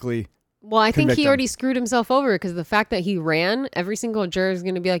unequivocally. Well, I think convict he him. already screwed himself over, because the fact that he ran, every single juror is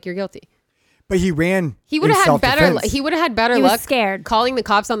going to be like, you're guilty. But he ran. He would in have had better. self-defense. He would have had better He was luck scared. calling the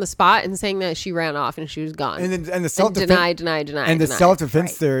cops on the spot and saying that she ran off and she was gone. and the And self-defense. deny. And the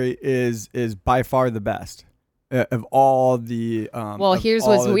self-defense Right. theory is by far the best of all the. Well, of here's all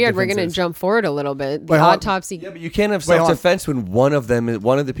what's the weird. We're going to defenses. jump forward a little bit. The Wait, hold on. autopsy. Yeah, but you can't have Wait, hold on. self-defense when one of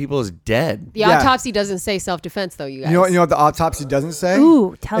the people is dead. The Yeah. autopsy doesn't say self-defense, though, you guys. You know what the autopsy doesn't say?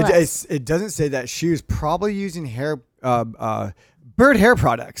 Ooh, tell it, us. It doesn't say that she was probably using bird hair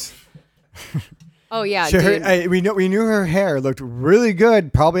products. Oh yeah, She- her- dude. we knew her hair looked really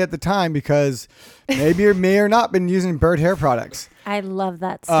good probably at the time because maybe or may or not been using bird hair products. I love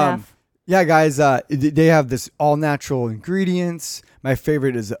that stuff. Yeah, guys, they have this all natural ingredients. My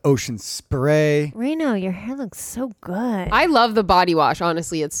favorite is the ocean spray. Reno, your hair looks so good. I love the body wash.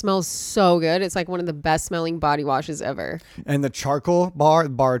 Honestly, it smells so good. It's like one of the best smelling body washes ever. And the charcoal bar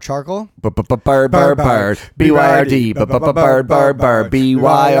of charcoal. Bird, BYRD, bird,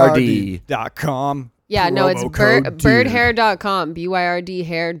 BYRD. .com. Yeah, no, it's Promo code birdhair.com,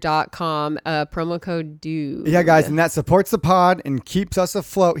 byrdhair.com, promo code DUDE. Yeah, guys, and that supports the pod and keeps us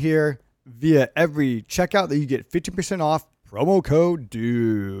afloat here via every checkout that you get 50% off. Promo code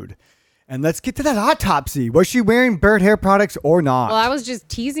DUDE. And let's get to that autopsy. Was she wearing bird hair products or not? Well, I was just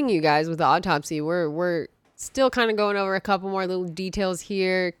teasing you guys with the autopsy. We're still kind of going over a couple more little details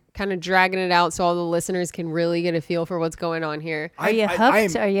here, kind of dragging it out so all the listeners can really get a feel for what's going on here. Are you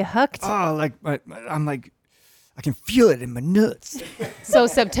hooked? Are you hooked? Oh, I'm like, I can feel it in my nuts. So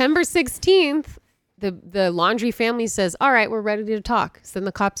September 16th, the Laundrie family says, all right, we're ready to talk. Send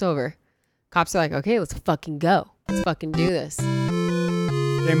the cops over. Cops are like, okay, let's fucking go. Let's fucking do this.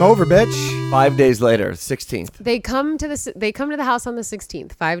 Game over, bitch. 5 days later, 16th. They come to the house on the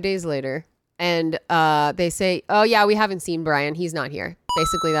 16th, 5 days later, and they say, oh yeah, we haven't seen Brian. He's not here.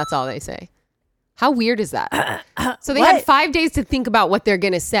 Basically, that's all they say. How weird is that? So they had 5 days to think about what they're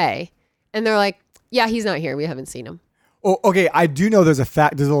going to say. And they're like, yeah, he's not here. We haven't seen him. Oh, okay. I do know there's a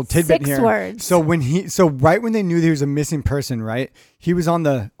fact. There's a little tidbit 6 here. words. So right when they knew there was a missing person, right? He was on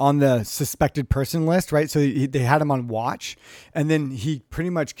the suspected person list, right? So they had him on watch, and then he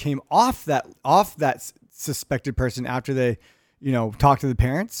pretty much came off that suspected person after they, talked to the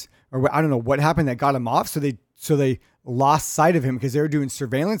parents, or I don't know what happened that got him off. So they lost sight of him because they were doing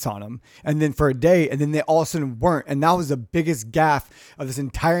surveillance on him, and then for a day, and then they all of a sudden weren't, and that was the biggest gaffe of this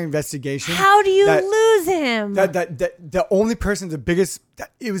entire investigation. How do you lose him? That the only person, the biggest,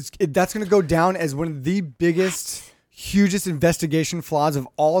 that's going to go down as one of the biggest, hugest investigation flaws of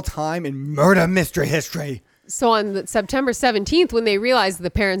all time in murder mystery history. So on September 17th, when they realized the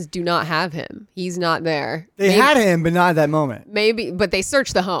parents do not have him, he's not there. They had him, but not at that moment. Maybe, but they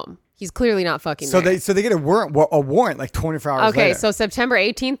searched the home. He's clearly not fucking So there. they get a warrant like 24 hours later. Okay, so September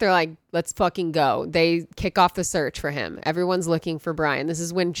 18th, they're like, let's fucking go. They kick off the search for him. Everyone's looking for Brian. This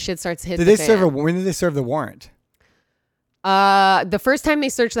is when shit starts hitting. When did they serve the warrant? The first time they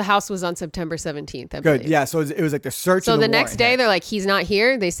searched the house was on September 17th. I Good. believe. Yeah. So it was like the search. So and the warrant next day, hit. they're like, he's not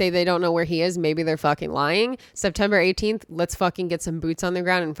here. They say they don't know where he is. Maybe they're fucking lying. September 18th, let's fucking get some boots on the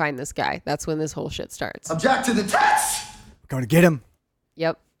ground and find this guy. That's when this whole shit starts. Object to the test! Going to get him.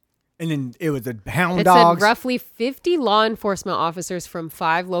 Yep. And then it was the hound It dogs. said roughly 50 law enforcement officers from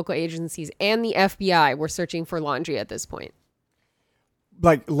 5 local agencies and the FBI were searching for Laundrie at this point.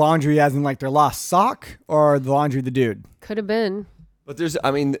 Like laundry as in like their lost sock, or the laundry of the dude? Could have been. But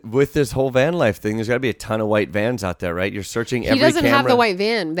with this whole van life thing, there's got to be a ton of white vans out there, right? You're searching every He doesn't have camera. the white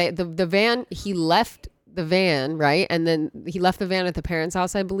van. The van, he left the van, right? And then he left the van at the parents'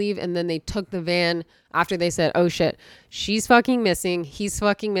 house, I believe. And then they took the van after they said, oh shit, she's fucking missing. He's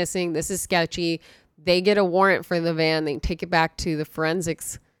fucking missing. This is sketchy. They get a warrant for the van. They take it back to the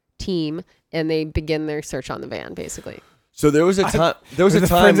forensics team and they begin their search on the van, basically. So there was a time. There was a the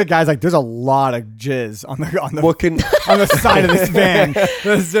time. forensic guy's like, there's a lot of jizz on the What can? on the side of this van.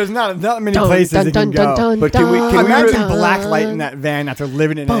 There's not many places it can go. But can we Imagine black light in that van after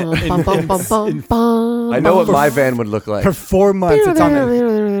living in it I know what my van would look like. for 4 months.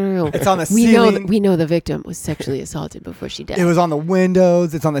 It's on the ceiling. We know the victim was sexually assaulted before she died. It was on the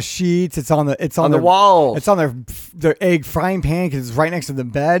windows. It's on the sheets. It's on the On the walls. It's on their egg frying pan because it's right next to the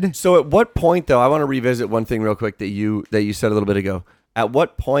bed. So at what point, though, I want to revisit one thing real quick that you said a little bit ago. At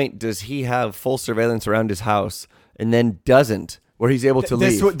what point does he have full surveillance around his house and then doesn't, where he's able to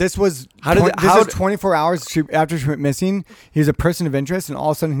leave? This was 24 hours after she went missing. He was a person of interest, and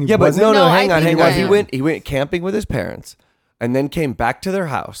all of a sudden he wasn't. But No, hang I think on. that- He went camping with his parents, and then came back to their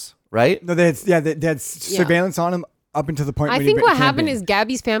house, right? No, they had surveillance on him up until the point. I when think he what went happened camping. is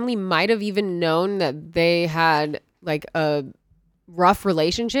Gabby's family might have even known that they had like a rough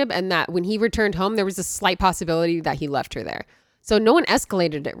relationship, and that when he returned home, there was a slight possibility that he left her there. So no one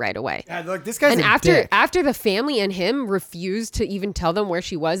escalated it right away. Yeah, look, this guy's And a dick. after the family and him refused to even tell them where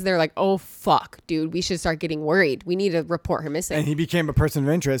she was, they're like, "Oh fuck, dude, we should start getting worried. We need to report her missing." And he became a person of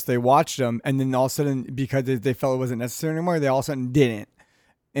interest. They watched him, and then all of a sudden, because they felt it wasn't necessary anymore, they all of a sudden didn't.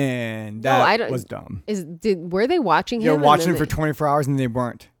 And that was dumb. Were they watching him? You're and watching then him for 24 hours, and they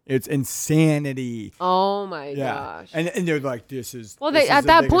weren't. It's insanity. Oh my gosh. And they're like, this is. Well, this is at the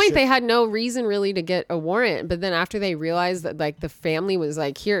that biggest point shit. they had no reason really to get a warrant. But then after they realized that like the family was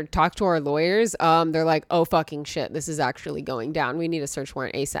like, here, talk to our lawyers. They're like, oh fucking shit, this is actually going down. We need a search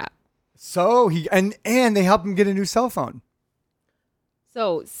warrant ASAP. So and they helped him get a new cell phone.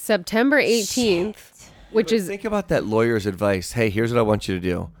 So September 18th, which is Think about that lawyer's advice. Hey, here's what I want you to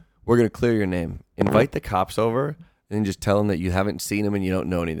do. We're going to clear your name. Invite the cops over and then just tell them that you haven't seen him and you don't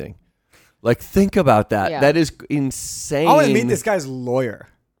know anything. Like, think about that. Yeah. That is insane. I want to meet this guy's lawyer.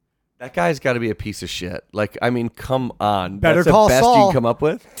 That guy's got to be a piece of shit. Like, I mean, come on. Better That's call the best you Saul. can come up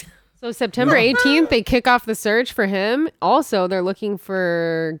with? so September 18th, they kick off the search for him. Also, they're looking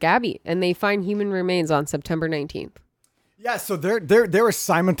for Gabby, and they find human remains on September 19th. Yeah, so they were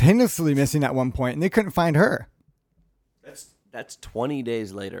simultaneously missing at one point, and they couldn't find her. That's 20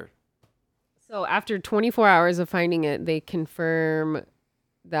 days later. So after 24 hours of finding it, they confirm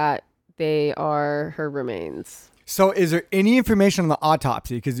that they are her remains. So is there any information on the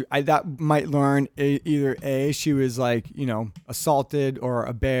autopsy? Because that might learn either A, she was like, assaulted, or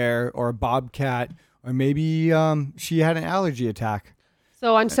a bear, or a bobcat, or maybe she had an allergy attack.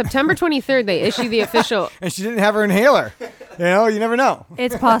 So on September 23rd, they issue the official. And she didn't have her inhaler. You never know.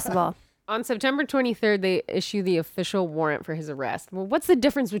 It's possible. On September 23rd, they issue the official warrant for his arrest. Well, what's the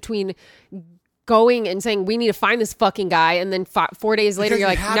difference between going and saying we need to find this fucking guy, and then 4 days later you're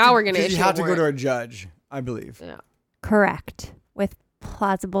like, now we're going to issue You have a to go warrant. to a judge, I believe. Yeah. Correct. With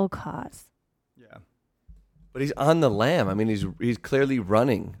plausible cause. Yeah. But he's on the lam. I mean, he's clearly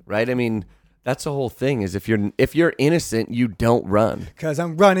running, right? I mean, That's the whole thing. Is if you're innocent, you don't run. Because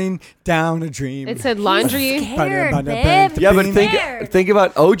I'm running down a dream. It said laundry. Scared, babe. Yeah, but Scared. think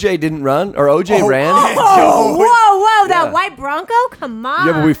about OJ didn't run or OJ ran. Oh, whoa, that Yeah. white Bronco? Come on.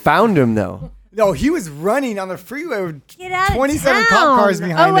 Yeah, but we found him though. No, he was running on the freeway with Get out of 27 town. cop cars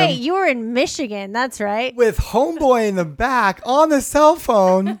behind Oh, wait, him. you were in Michigan. That's right. With homeboy in the back on the cell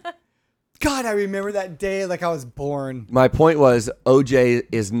phone. God, I remember that day like I was born. My point was OJ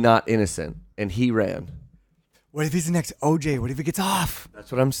is not innocent, and he ran. What if he's the next OJ? What if he gets off?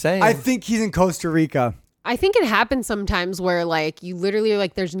 That's what I'm saying. I think he's in Costa Rica. I think it happens sometimes where like you literally are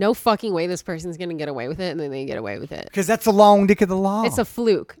like, there's no fucking way this person's gonna get away with it, and then they get away with it. Because that's the long dick of the law. It's a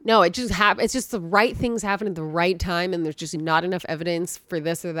fluke. No, it just happens. It's just the right things happen at the right time, and there's just not enough evidence for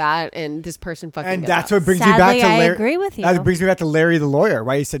this or that, and this person fucking. And gets that's out. what brings Sadly, me back to I Larry. agree with you. That brings me back to Larry the lawyer.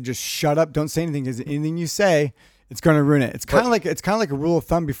 Why he said just shut up, don't say anything, because anything you say, it's going to ruin it. It's kind of like a rule of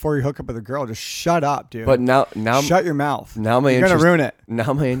thumb before you hook up with a girl. Just shut up, dude. But now, shut your mouth. Now my You're interest, gonna ruin it.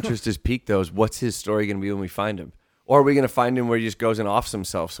 Now my interest is piqued. Though, is what's his story going to be when we find him? Or are we going to find him where he just goes and offs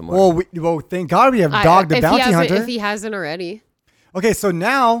himself somewhere? Well, thank God we have Dog the if Bounty he Hunter. If he hasn't already. Okay, so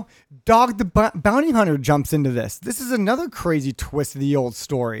now Dog the Bounty Hunter jumps into this. This is another crazy twist of the old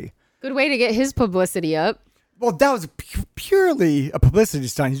story. Good way to get his publicity up. Well, that was purely a publicity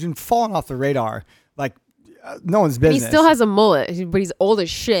stunt. He's been falling off the radar like no one's business. He still has a mullet, but he's old as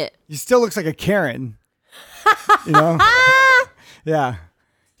shit. He still looks like a Karen. You know? Yeah.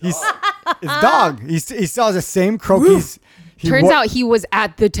 It's Dog. He still has the same croakies. Turns out he was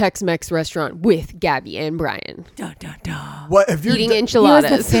at the Tex-Mex restaurant with Gabby and Brian. what if you're Eating He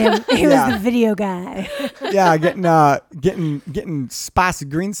enchiladas. was Yeah. the video guy. yeah, getting spicy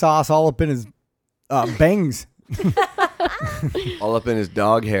green sauce all up in his bangs. All up in his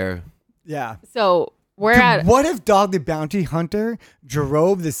dog hair. Yeah. So we're Dude, at what if Dog the Bounty Hunter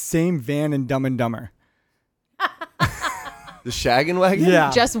drove the same van in Dumb and Dumber? The shaggin' wagon?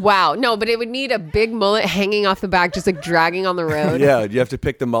 Yeah. just wow. No, but it would need a big mullet hanging off the back, just like dragging on the road. Yeah, you have to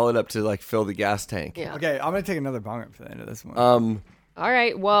pick the mullet up to like fill the gas tank. Yeah. Okay, I'm gonna take another bong up for the end of this one. All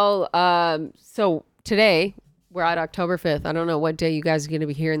right. Well, so today we're at October 5th. I don't know what day you guys are going to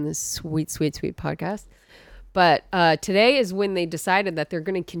be hearing this sweet, sweet, sweet podcast. But today is when they decided that they're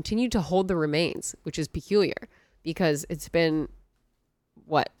going to continue to hold the remains, which is peculiar because it's been,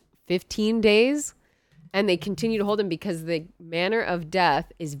 15 days? And they continue to hold them because the manner of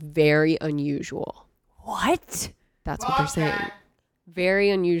death is very unusual. What? That's what they're saying. Very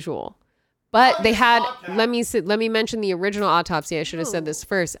unusual. But they had, let me mention the original autopsy. I should have said this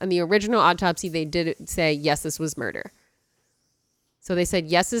first. And the original autopsy, they did say, yes, this was murder. So they said,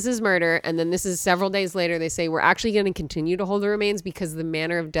 yes, this is murder. And then this is several days later. They say, we're actually going to continue to hold the remains because the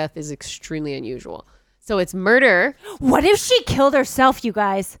manner of death is extremely unusual. So it's murder. What if she killed herself, you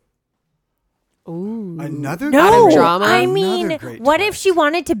guys? Another No, of drama? I Another mean, great what if twist. she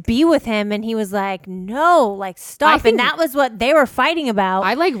wanted to be with him and he was like, no, like stop. think- And that was what they were fighting about.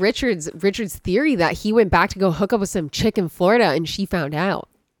 I like Richard's theory that he went back to go hook up with some chick in Florida and she found out.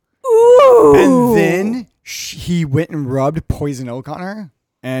 Ooh. And then he went and rubbed poison oak on her,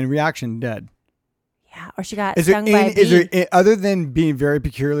 and reaction dead. Yeah, or she got Is there stung by a any, is there bee. eh, other than being very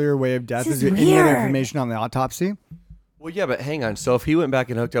peculiar way of death? This Is is there any other weird. information on the autopsy? Well, yeah, but hang on. So if he went back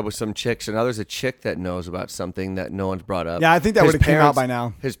and hooked up with some chick, so now there's a chick that knows about something that no one's brought up. Yeah, I think that His would've came out parents- by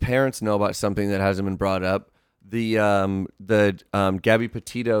now. His parents know about something that hasn't been brought up. The Gabby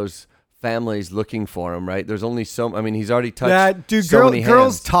Petito's family's looking for him, right? There's only so. I mean, he's already touched. Yeah, dude, so many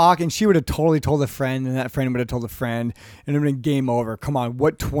girls hands. talk, and she would have totally told a friend, and that friend would have told a friend, and it would have been game over. Come on,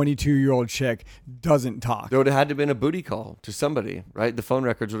 what 22-year-old chick doesn't talk? There would have had to have been a booty call to somebody, right? The phone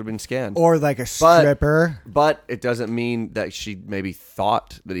records would have been scanned. Or like a stripper. But it doesn't mean that she maybe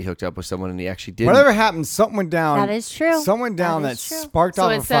thought that he hooked up with someone and he actually didn't. Whatever happened, something went down. That is true. Something went down That that is true. sparked So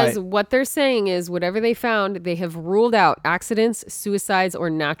off it a says fight. what they're saying is whatever they found, they have ruled out accidents, suicides,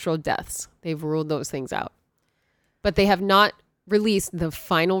 or natural deaths. They've ruled those things out. But they have not released the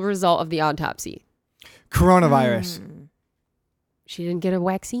final result of the autopsy. Coronavirus. She didn't get a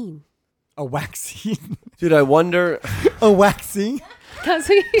vaccine. A vaccine. Dude, I wonder. A vaccine?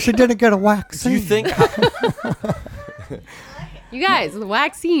 She didn't get a vaccine. Do you think? You guys, the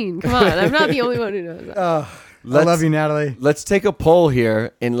vaccine. Come on. I'm not the only one who knows that. I love you, Natalie. Let's take a poll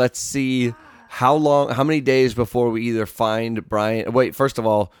here and let's see how many days before we either find Brian. Wait, first of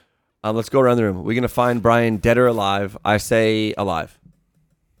all, let's go around the room. We're going to find Brian dead or alive. I say alive.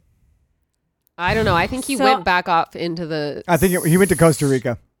 I don't know. I think he So- went back off into the... I think he went to Costa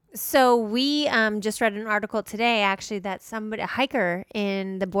Rica. So we just read an article today, actually, that a hiker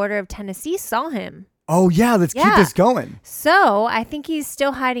in the border of Tennessee saw him. Oh yeah, let's keep Yeah. this going. So I think he's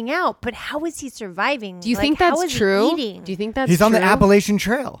still hiding out. But how is he surviving? Do you Like, think how that's is he true? eating? Do you think that's He's on the true? Appalachian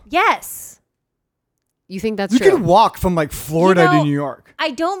Trail. Yes. You think that's You true? can walk from like Florida to New York.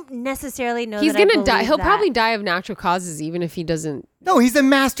 I don't necessarily know. He's that I gonna die. believe He'll that. probably die of natural causes, even if he doesn't. No, he's a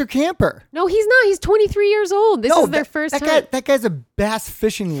master camper. No, he's not. He's 23 years old. This no, is their first time. That guy's a bass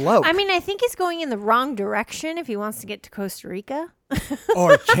fishing lope. I mean, I think he's going in the wrong direction if he wants to get to Costa Rica.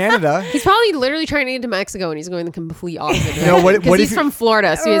 Or Canada. He's probably literally trying to get to Mexico, and he's going the complete opposite. No, what Because he's if- from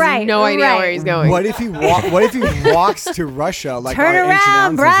Florida, so he has Right, no idea right. where he's going. What if he walks to Russia like Turn our ancient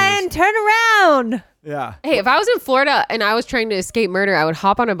around, Brian. ancestors? Turn around. Yeah. Hey, if I was in Florida and I was trying to escape murder, I would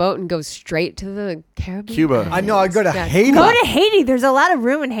hop on a boat and go straight to the Caribbean. Cuba. I know. I'd go to Yeah. Haiti. Go to Haiti. There's a lot of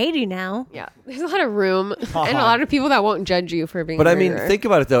room in Haiti now. Yeah, there's a lot of room and a lot of people that won't judge you for being. But a I mean, murderer. think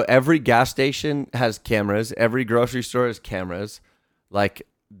about it though. Every gas station has cameras. Every grocery store has cameras. Like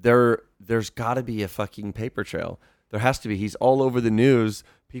there's got to be a fucking paper trail. There has to be. He's all over the news.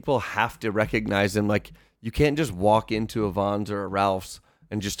 People have to recognize him. Like you can't just walk into a Vons or a Ralph's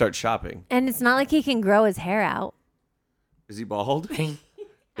and just start shopping. And it's not like he can grow his hair out. Is he bald?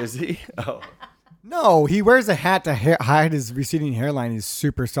 Is he? Oh. No, he wears a hat to hide his receding hairline. He's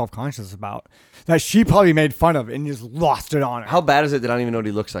super self-conscious about that. She probably made fun of and just lost it on her. How bad is it that I don't even know what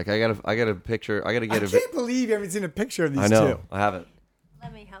he looks like? I got a picture. I got to I get a. can't believe you haven't seen a picture of these I know. two. I haven't.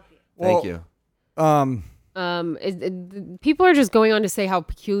 Let me help you. Thank you. People are just going on to say how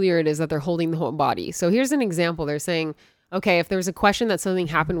peculiar it is that they're holding the whole body. So here's an example. They're saying, okay, if there's a question that something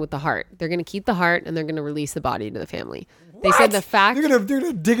happened with the heart, they're going to keep the heart and they're going to release the body to the family. They said the fact they're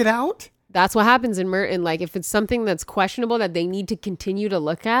gonna dig it out. that's what happens in like if it's something that's questionable that they need to continue to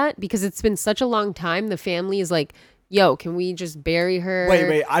look at because it's been such a long time, the family is like, yo, can we just bury her?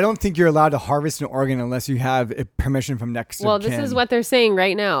 Wait. I don't think you're allowed to harvest an organ unless you have permission from next of Well, kin. this is what they're saying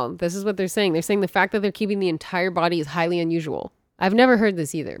right now. This is what they're saying. They're saying the fact that they're keeping the entire body is highly unusual. I've never heard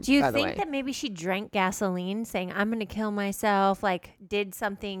this either. Do you by the think way. that maybe she drank gasoline, saying, I'm going to kill myself, like did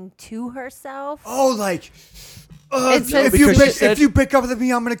something to herself? Oh, like. It says- If you break up with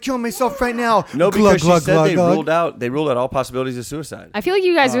me, I'm gonna kill myself right now. No, Glug, because glug, she said glug, they glug. ruled out all possibilities of suicide. I feel like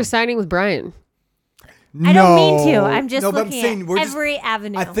you guys are siding with Brian. I don't mean to. No. I'm just No, but looking saying at we're just- every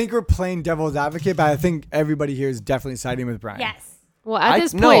avenue. I think we're playing devil's advocate, but I think everybody here is definitely siding with Brian. Yes. Well, at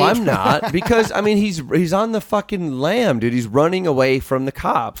this point, No, I'm not because I mean he's on the fucking lam, dude. He's running away from the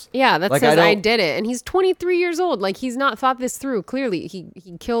cops. Yeah, that Like, says I don't- did it, and he's 23 years old. Like he's not thought this through. Clearly, he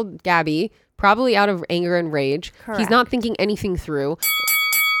killed Gabby probably out of anger and rage. He's Correct. not thinking anything through.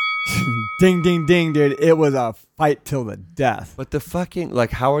 Ding, ding, ding, dude. It was a fight till the death. But the fucking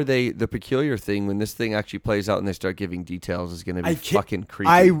like, how are they? The peculiar thing when this thing actually plays out and they start giving details is going to be fucking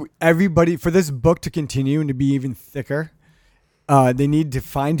creepy. Everybody for this book to continue and to be even thicker, they need to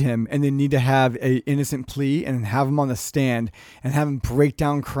find him and they need to have a innocent plea and have him on the stand and have him break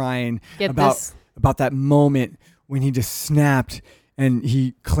down crying Get about this. about that moment when he just snapped and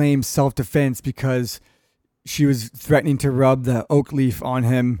he claimed self-defense because she was threatening to rub the oak leaf on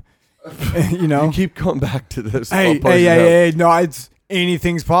him. You know, You keep going back to this. hey, I'll poison out. no, it's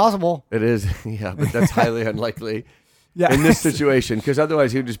anything's possible. It is, yeah, but that's highly unlikely Yeah, in this situation because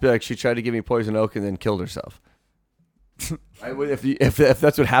otherwise he would just be like, she tried to give me poison oak and then killed herself. If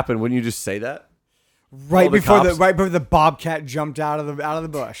that's what happened, wouldn't you just say that? right all the before cops- right before the bobcat jumped out of the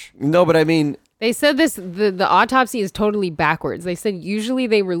bush. No, but I mean, They said the autopsy is totally backwards. They said usually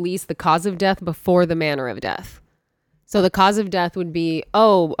they release the cause of death before the manner of death. So the cause of death would be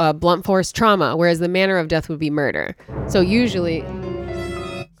blunt force trauma, whereas the manner of death would be murder. So usually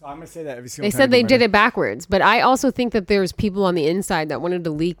So I'm gonna say that every single they time said we they do did murder. it backwards, but I also think that there's people on the inside that wanted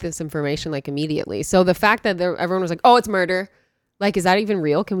to leak this information like immediately. So the fact that everyone was like, "Oh, it's murder," like, is that even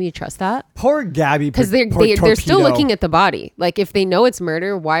real? Can we trust that? Poor Gabby, Because they're still looking at the body. Like, if they know it's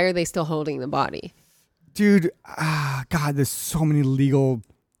murder, why are they still holding the body? dude. God, there's so many legal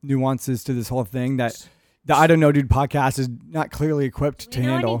nuances to this whole thing that the I Don't Know Dude podcast is not clearly equipped to Do you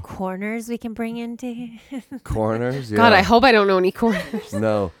know handle. any corners we can bring into? coroners. Yeah. God, I hope I don't know any corners.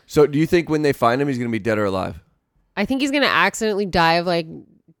 No. So do you think when they find him, he's going to be dead or alive? I think he's gonna accidentally die of like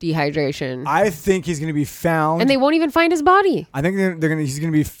dehydration, I think he's gonna be found, and they won't even find his body. I think he's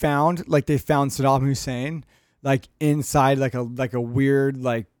gonna be found like they found Saddam Hussein, like inside like a weird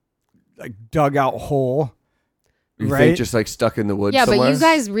like dugout hole. You Right? think just like stuck in the woods Yeah, somewhere? but you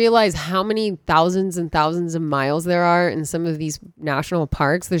guys realize how many thousands and thousands of miles there are in some of these national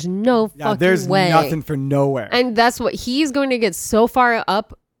parks? There's no Yeah, fucking there's way. nothing for nowhere. And that's what he's going to get so far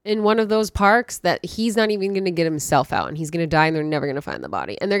up in one of those parks that he's not even going to get himself out, and he's going to die, and they're never going to find the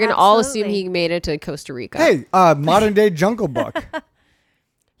body, and they're going to all assume Absolutely. he made it to Costa Rica. Hey, modern day Jungle Book.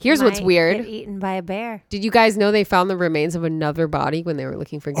 Here's what's Might weird. Get eaten by a bear. Did you guys know they found the remains of another body when they were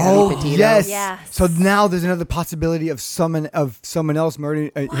looking for Gabby Oh Petito? yes. Yes. So now there's another possibility of someone else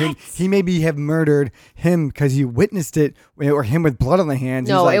murdering him. He maybe have murdered him because he witnessed it, or him with blood on the hands.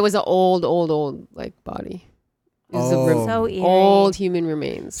 No, He's like, it was an old like body. It was Oh. So eerie. old human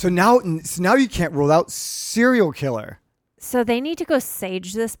remains. So now you can't rule out serial killer. So they need to go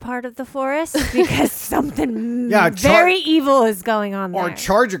sage this part of the forest because something Yeah, very evil is going on there. Or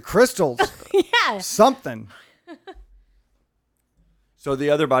charge of crystals. yeah. Something. So the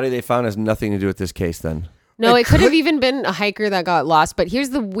other body they found has nothing to do with this case then. No, It it could have could- even been a hiker that got lost. But here's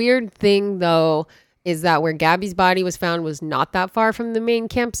the weird thing, though, is that where Gabby's body was found was not that far from the main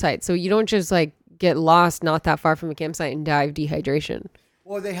campsite. So you don't just like get lost not that far from the campsite and die of dehydration.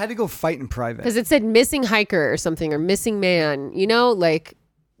 Well, they had to go fight in private. Because it said missing hiker or something, or missing man. You know, like,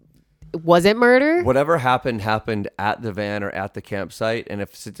 was it murder? Whatever happened at the van or at the campsite, and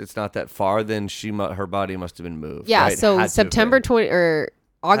since it's not that far, then her body must have been moved. Yeah, right? so Had to have September been. 20 or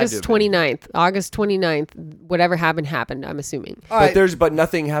August have been. 29th. August 29th, whatever happened, I'm assuming. All right. But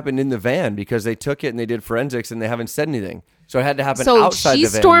nothing happened in the van because they took it and they did forensics and they haven't said anything. So it had to happen So outside she the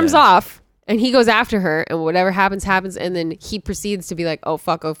van. storms then. off and he goes after her and whatever happens, and then he proceeds to be like, oh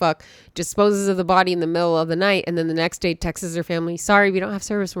fuck, disposes of the body in the middle of the night, and then the next day texts her family, sorry, we don't have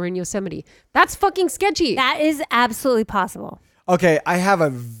service, we're in Yosemite. That's fucking sketchy. That is absolutely possible. Okay, I have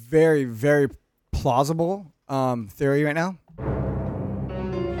a very, very plausible theory right now.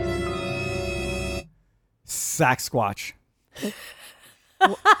 Sasquatch.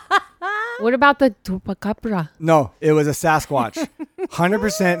 What about the Chupacabra? No, it was a Sasquatch.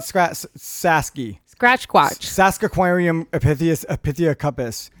 100% Sasky. Scratch Squatch. Saskaquarium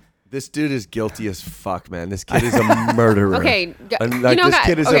Apithecupus. This dude is guilty as fuck, man. This kid is a murderer. Okay, And, you know, this guys,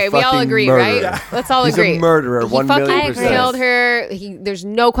 kid is okay, a we all fucking agree, murderer. right? Let's all He's agree. a murderer, He 1 fucking million percent. killed her. There's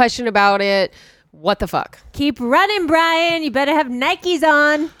no question about it. What the fuck? Keep running, Brian. You better have Nikes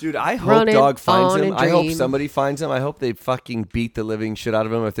on. Dude, I hope Running Dog finds on him. a I hope dream. somebody finds him. I hope they fucking beat the living shit out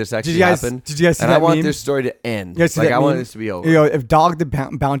of him if this actually you guys- happened. did you guys see and that I want meme? this story to end. You guys see Like, that I want meme? this to be over. You know, if Dog the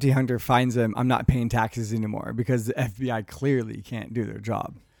Bounty Hunter finds him, I'm not paying taxes anymore because the FBI clearly can't do their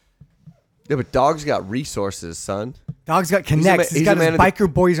job. Yeah, but Dog's got resources, son. Dog's got connects. He's got his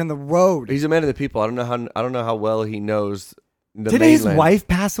biker boys on the road. He's a man of the people. I don't know how well he knows the Didn't his mainland. wife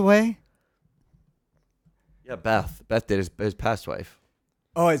pass away? Yeah, Beth. Beth did his past wife.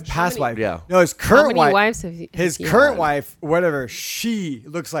 Oh, his past wife. Yeah. No, his How current many wife. wives have His he current had? wife, whatever, she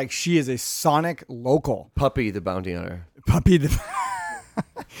looks like she is a Sonic local. Puppy the bounty hunter. Puppy the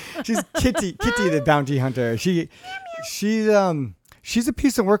She's Kitty the bounty hunter. She's a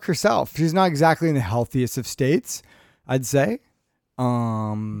piece of work herself. She's not exactly in the healthiest of states, I'd say.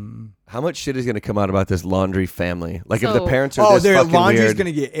 How much shit is going to come out about this Laundry family? Like, if the So- parents are this their fucking laundry's weird. going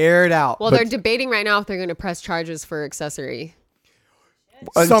to get aired out. Well, But they're debating right now if they're going to press charges for accessory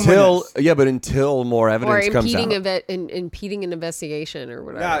someone until more or evidence comes out. impeding an investigation or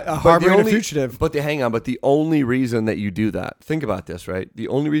whatever. yeah, a But harboring a fugitive. But hang on. But the only reason that you do that, think about this, right? The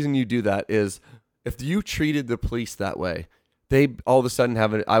only reason you do that is if you treated the police that way, they all of a sudden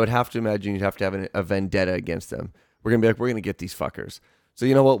I would have to imagine you'd have to have a vendetta against them. We're gonna be like, we're gonna get these fuckers. So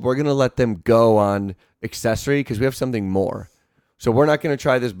you know what? We're gonna let them go on accessory because we have something more. So we're not gonna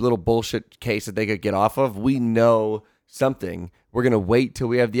try this little bullshit case that they could get off of. We know something. We're gonna wait till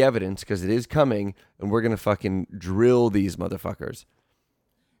we have the evidence because it is coming, and we're gonna fucking drill these motherfuckers.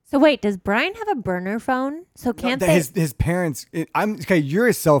 So wait, does Brian have a burner phone? So can't they? His parents. I'm okay. You're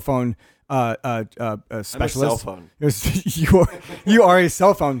a cell phone specialist. phone. You are a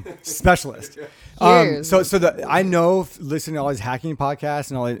cell phone specialist. Years. I know, listening to all his hacking podcasts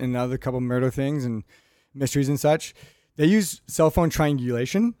and other couple murder things and mysteries and such, they use cell phone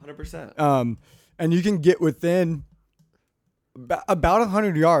triangulation. 100%. And you can get within about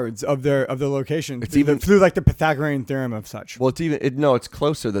 100 yards of their location. It's even through like the Pythagorean theorem of such. Well, it's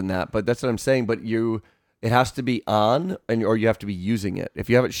closer than that, but that's what I'm saying. But it has to be on, or you have to be using it. If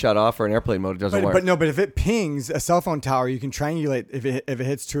you have it shut off or in airplane mode, it doesn't work. But if it pings a cell phone tower, you can triangulate if it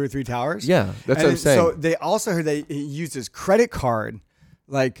hits 2 or 3 towers. Yeah, that's what I'm saying. So they also heard that he used his credit card.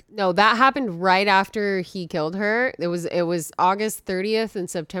 Like, No, that happened right after he killed her. It was August 30th and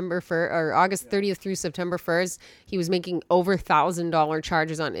September 1st, or August 30th through September 1st. He was making over $1,000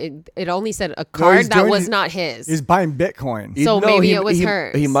 charges on it. It only said a card that was not his. He's buying Bitcoin. So maybe it was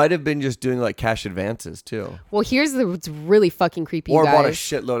hers. He might have been just doing like cash advances too, Well, here's what's really fucking creepy, or you bought a guys.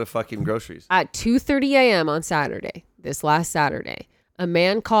 shitload of fucking groceries. At 2:30 a.m. on Saturday, this last Saturday, a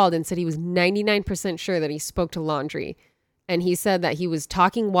man called and said he was 99% sure that he spoke to Laundry. And he said that he was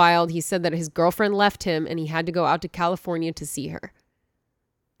talking wild. He said that his girlfriend left him and he had to go out to California to see her.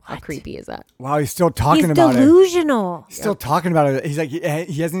 How creepy is that? Wow, he's still talking He's about it. delusional. He's still talking about it. He's like, he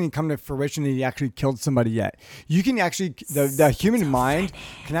hasn't even come to fruition that he actually killed somebody yet. You can actually, the human mind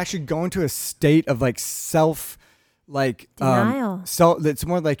can actually go into a state of like self, like Denial. So it's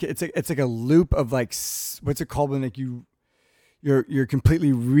more like it's like a loop of like what's it called when like you're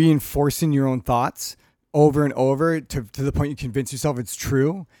completely reinforcing your own thoughts over and over to the point you convince yourself it's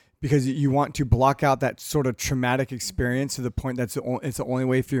true. Because you want to block out that sort of traumatic experience to the point it's the only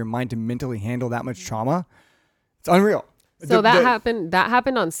way for your mind to mentally handle that much trauma. It's unreal. So that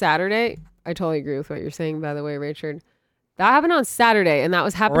happened on Saturday. I totally agree with what you're saying, by the way, Richard. That happened on Saturday, and that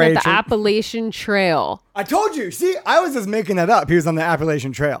was happening at the Appalachian Trail. I told you. See, I was just making that up. He was on the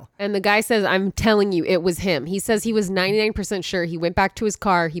Appalachian Trail. And the guy says, I'm telling you, it was him. He says he was 99% sure. He went back to his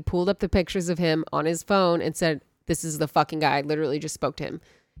car. He pulled up the pictures of him on his phone and said, this is the fucking guy. I literally just spoke to him.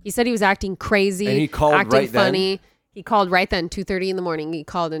 He said he was acting crazy, And he called acting right then? funny. He called right then, 2:30 in the morning. He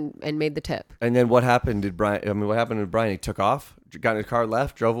called and made the tip. And then what happened? What happened to Brian? He took off, got in his car,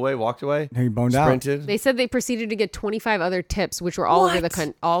 left, drove away, walked away. He boned out. Sprinted. They said they proceeded to get 25 other tips, which were all over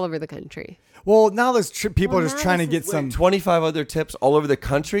the country. Well, now there's people are just trying to get some. 25 other tips all over the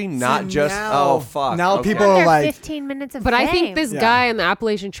country, not just now- fuck. now okay. people are like, 15 minutes of But I think fame. this guy on the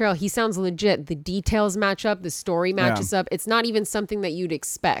Appalachian Trail, he sounds legit. The details match up. The story matches up. It's not even something that you'd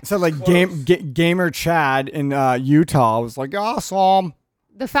expect. so like gamer Chad in Utah was like, awesome.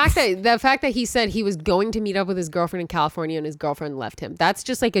 The fact that he said he was going to meet up with his girlfriend in California and his girlfriend left him. That's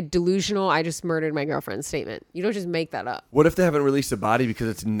just like a delusional, I just murdered my girlfriend statement. You don't just make that up. What if they haven't released a body because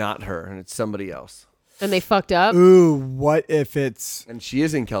it's not her and it's somebody else? And they fucked up. Ooh, what if it's? And she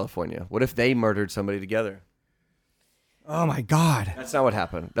is in California. What if they murdered somebody together? Oh my God. That's not what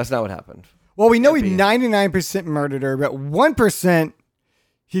happened. That's not what happened. Well, we know Could he be. 99% murdered her, but 1%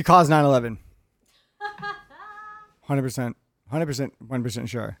 he caused 9/11. 100%. 1%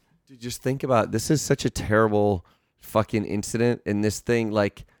 sure. Dude, just think about it. This is such a terrible fucking incident. And this thing,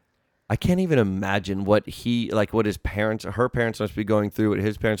 like, I can't even imagine what his parents, her parents must be going through, what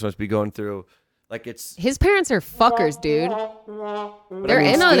his parents must be going through. Like, it's. His parents are fuckers, dude. but They're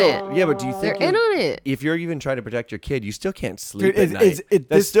in on still- it. Yeah, but do you think They're in on it. if you're even trying to protect your kid, you still can't sleep Dude, at night. That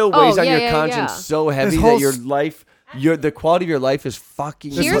this- still weighs Oh, on yeah, your yeah, conscience yeah. so heavy whole that your life, the quality of your life is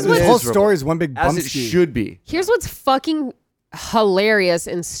fucking. Here's This what- whole miserable, story is one big as it bumski. should be. Here's what's fucking hilarious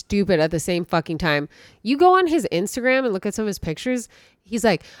and stupid at the same fucking time. You go on his Instagram and look at some of his pictures. He's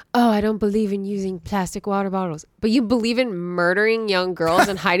like, oh, I don't believe in using plastic water bottles. But you believe in murdering young girls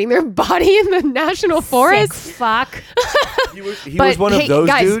and hiding their body in the national forest? Sick fuck. He was But one of hey, those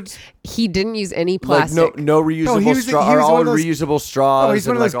guys, dudes. He didn't use any Like plastic. no reusable he was straw, one or of all those- reusable straws. Oh, he's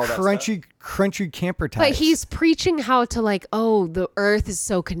one and of those like all that stuff. crunchy camper types. But he's preaching how to like, oh, the earth is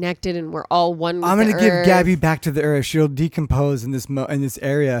so connected and we're all one with I'm the gonna give earth. Gabby back to the earth. She'll decompose in this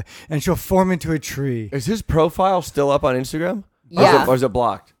area, and she'll form into a tree. Is his profile still up on Instagram? Yeah. Or is it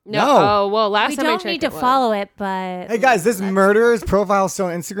blocked? No. No. Oh, well, last We time I don't checked need to it was. follow it, but Hey guys, this murderer's profile is still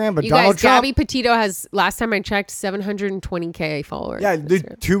on Instagram, but You Donald guys, Trump. Gabby Petito has, last time I checked, 720K followers. Yeah, on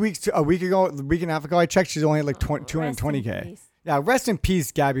Instagram. a week and a half ago, I checked. She's only at like rest in 220K. peace. Yeah, rest in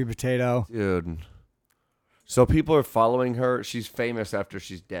peace, Gabby Potato. Dude. So people are following her. She's famous after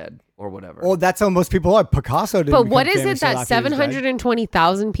she's dead or whatever. Well, that's how most people are. Picasso didn't. But become what is famous it till that after he was dead.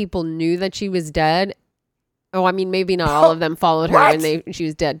 720,000 people knew that she was dead? Oh, I mean, maybe not all of them followed her and she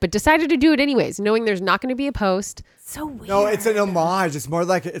was dead, but decided to do it anyways, knowing there's not going to be a post. so weird. No, it's an homage. It's more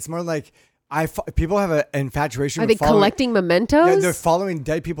like people have an infatuation. Are with they following- collecting mementos? Yeah, they're following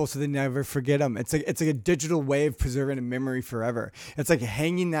dead people so they never forget them. It's like a digital way of preserving a memory forever. It's like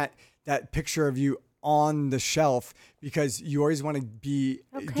hanging that picture of you on the shelf because you always want to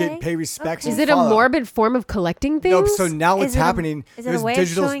pay respects. Okay. Is and it a follow. morbid form of collecting things? No, so now what's Is it a- happening? is it a way of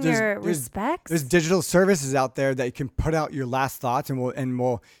showing your respects? There's digital services out there that you can put out your last thoughts, and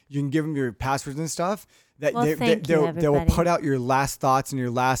you can give them your passwords and stuff. That Well, thank you, they will everybody. put out your last thoughts and your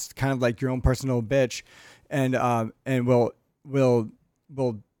last kind of like your own personal bitch, and will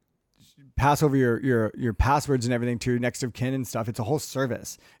pass over your passwords and everything to your next of kin and stuff. It's a whole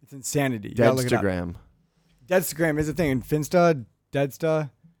service. It's insanity. You gotta look it up. Deadstagram. Deadstagram is a thing. And Finsta, Deadsta.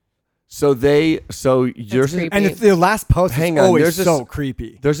 So yours is, creepy. And the last post Hang is on, always there's a so s-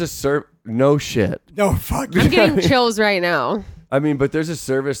 creepy. there's a no shit. No, fuck. I'm getting chills right now. I mean, but there's a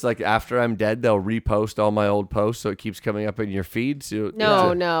service like after I'm dead, they'll repost all my old posts so it keeps coming up in your feed. So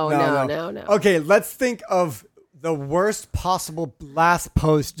No. Okay, let's think of the worst possible last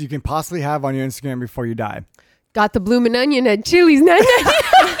post you can possibly have on your Instagram before you die. Got the bloomin' onion at Chili's.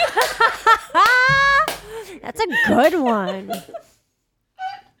 That's a good one.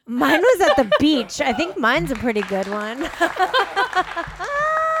 Mine was at the beach. I think mine's a pretty good one.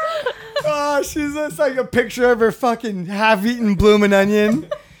 she's just like a picture of her fucking half-eaten bloomin' onion.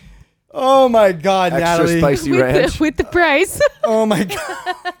 Oh my God, Extra Natalie. spicy ranch. with the price. Oh my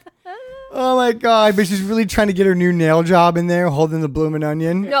God. Oh my God. But she's really trying to get her new nail job in there, holding the bloomin'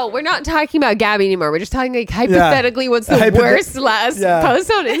 onion. No, we're not talking about Gabby anymore. We're just talking like hypothetically. What's the Hypothet- worst last Yeah. post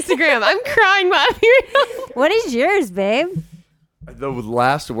on Instagram? I'm crying laughing. What is yours, babe? The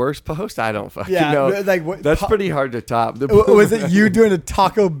last worst post? I don't fucking Yeah, know. like what- That's pretty hard to top. Was it you doing a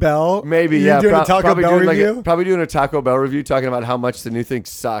Taco Bell? Maybe, You yeah. doing a Taco probably Bell doing review? probably doing a Taco Bell review talking about how much the new thing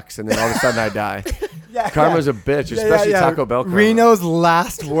sucks, and then all of a sudden I die. Yeah, Karma's a bitch, especially Taco Bell karma. Reno's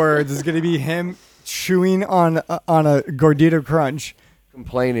last words is going to be him chewing on a Gordita Crunch.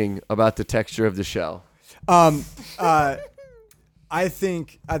 Complaining about the texture of the shell. I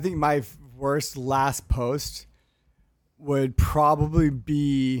think my worst last post would probably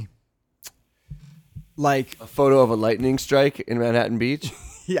be like A photo of a lightning strike in Manhattan Beach.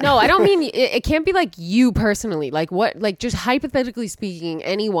 No, I don't mean it can't be like you personally. Like what? Like just hypothetically speaking,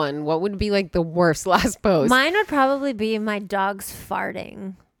 anyone. What would be like the worst last post? Mine would probably be my dog's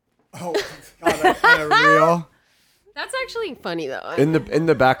farting. oh God, that's kind of real. That's actually funny though. In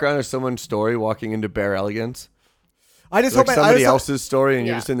the background is someone's story walking into Bare Elegance. I just Like hope somebody else's story, and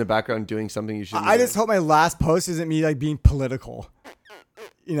you're Yeah. just in the background doing something you shouldn't. I be just doing. hope my last post isn't me like being political.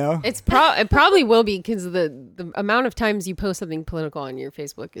 You know? It probably will be because the amount of times you post something political on your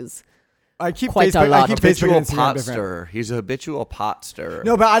Facebook is I keep Quite a Facebook. I lot. keep Facebook habitual and Instagram pot different. stirrer. He's a habitual pot stirrer.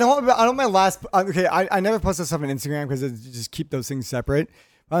 No, but I don't. My last. Okay, I never posted stuff on Instagram because just keep those things separate.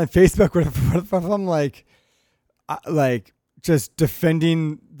 But on Facebook, what if I'm like just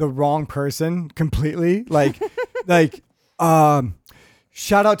defending the wrong person completely? Like,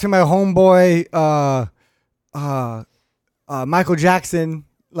 shout out to my homeboy, Michael Jackson.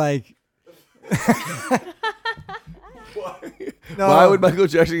 Like, no, Why would Michael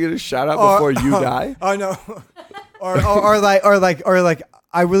Jackson get a shout out before you die? Oh no. or like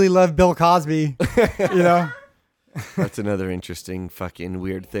I really love Bill Cosby. You know? That's another interesting fucking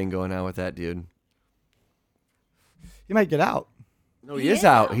weird thing going on with that dude. He might get out. No, he is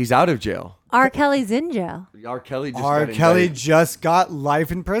out. He's out of jail. R. Kelly's in jail. R. Kelly just R. got Kelly indicted. just got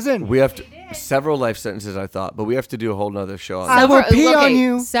life in prison. We have several life sentences, I thought, but we have to do a whole nother show on I that. will pee on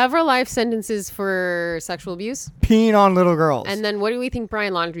you. Several life sentences for sexual abuse, Peeing on little girls. and then what do we think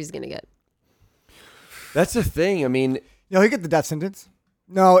Brian Laundrie's gonna get? That's the thing. I mean, He'll get the death sentence.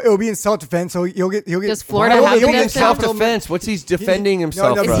 No, it will be in self-defense. So he'll get. Does Florida He'll have get the death capital sentence? self-defense. What's he's defending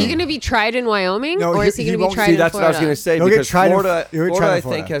himself no, Is from? he gonna be tried in Wyoming, No, or is he he gonna be won't- tried See, in that's what I was Florida? going to say He'll get because tried in- Florida, he'll get Florida, tried in I think,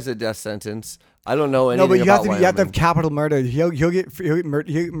 Florida. has a death sentence. I don't know anything No, but you have about to. You have to have Wyoming. capital murder. He'll get murder.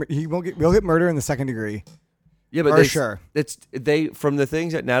 He won't get. He'll get murder in the second degree. Yeah, but For they, sure. It's they from the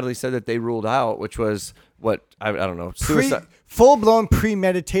things that Natalie said that they ruled out, which was what I don't know, suicide. Full-blown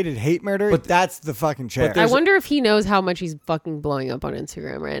premeditated hate murder. But- that's the fucking chair. I wonder if he knows how much he's fucking blowing up on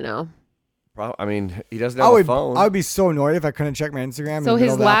Instagram right now. I mean, he doesn't I have a would. phone. I would be so annoyed if I couldn't check my Instagram. So in the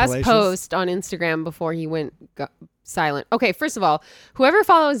his middle of the last Appalachians. post on Instagram before he got silent. Okay, first of all, whoever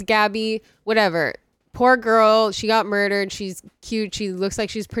follows Gabby, whatever. Poor girl, she got murdered. She's cute. She looks like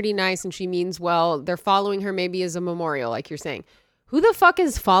she's pretty nice and she means well. They're following her maybe as a memorial, like you're saying. Who the fuck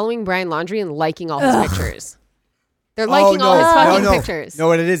is following Brian Laundrie and liking all his pictures? They're liking all his fucking pictures. No,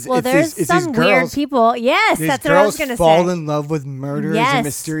 what it is? Well, it's there's these some girls, weird people. Yes, These that's what I was girls going to fall say. in love with murderers Yes. and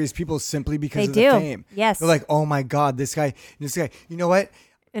mysterious people simply because They of do. the fame. Yes. They're like, oh my god, this guy. You know what?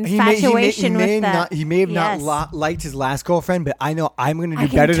 Infatuation with that. He may have Yes. not liked his last girlfriend, but I know I'm going to I do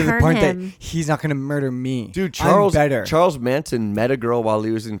can better to the turn point him. that he's not going to murder me. Dude, I'm better. Charles Manson met a girl while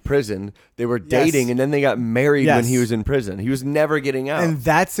he was in prison. They were dating, and then they got married when Yes. he was in prison. He was never getting out. And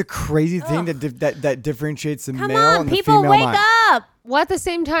that's the crazy thing that differentiates the Come male on, and the people, female wake mind. up. Well, at the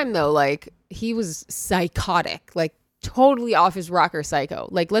same time, though, like, he was psychotic, like, totally off his rocker psycho.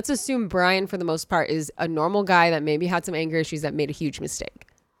 Like, let's assume Brian, for the most part, is a normal guy that maybe had some anger issues that made a huge mistake.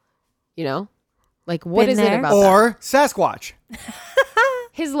 You know? Like, what Been is it there. about that? Or Sasquatch.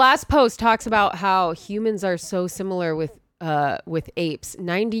 His last post talks about how humans are so similar with apes.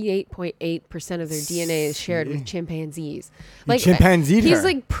 98.8% of their DNA is shared with chimpanzees. Like, chimpanzeed he's her.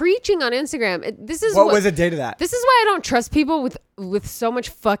 like preaching on Instagram. This is What was the date of that? This is why I don't trust people with so much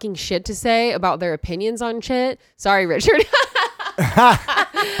fucking shit to say about their opinions on shit. Sorry, Richard.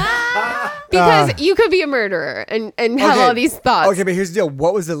 Because you could be a murderer and have all these thoughts. Okay, but here's the deal.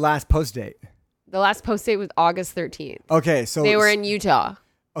 What was the last post date? The last post date was August 13th. Okay, so They were in Utah.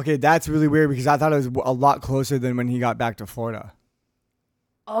 Okay, that's really weird because I thought it was a lot closer than when he got back to Florida.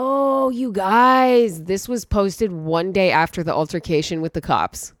 Oh, you guys. This was posted one day after the altercation with the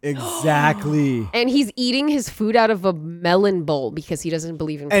cops. Exactly. And he's eating his food out of a melon bowl because he doesn't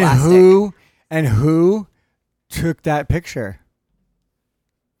believe in And plastic. who And who took that picture?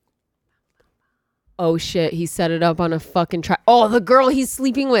 Oh shit, he set it up on a fucking Oh, the girl he's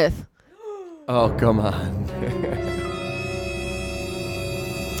sleeping with. Oh, come on.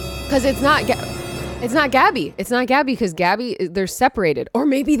 Because it's not Gabby. It's not Gabby because Gabby, they're separated. Or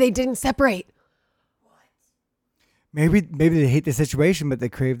maybe they didn't separate. Maybe they hate the situation, but they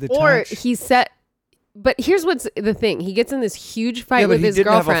crave the Or touch. he set. But here's what's the thing. He gets in this huge fight Yeah, but with he his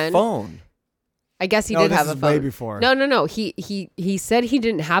didn't girlfriend. have a phone. I guess he No, did this have a is phone. way before. No. He said he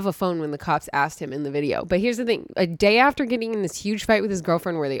didn't have a phone when the cops asked him in the video. But here's the thing. A day after getting in this huge fight with his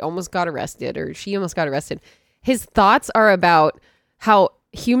girlfriend where they almost got arrested, or she almost got arrested, his thoughts are about how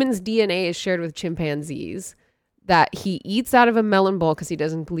humans' DNA is shared with chimpanzees, that he eats out of a melon bowl because he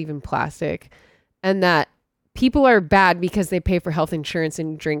doesn't believe in plastic, and that people are bad because they pay for health insurance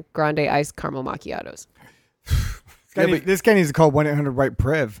and drink grande iced caramel macchiatos. This guy needs to call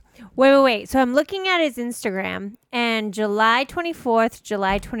 1-800-WHITE-PRIV. Wait. So I'm looking at his Instagram, and July 24th,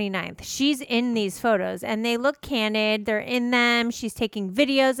 July 29th, she's in these photos, and they look candid. They're in them. She's taking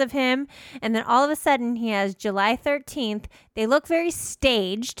videos of him. And then all of a sudden, he has July 13th. They look very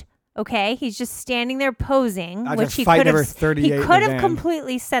staged. Okay, he's just standing there posing, That's which a he fight could number have 38 in the van.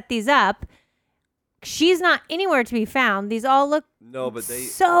 completely set these up. She's not anywhere to be found. These all look No, but they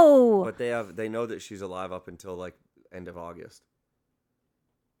so. they know that she's alive up until like end of August.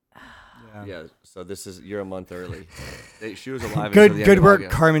 Yeah. So you're a month early. She was alive. until the end Good of work,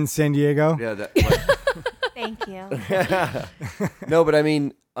 August. Carmen Sandiego. Yeah. Thank you. No, but I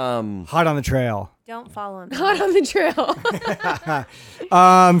mean, Hot on the trail. Don't follow him. Not on the trail.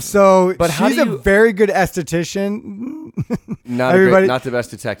 So But how she's do a you- very good esthetician. not Everybody- not the best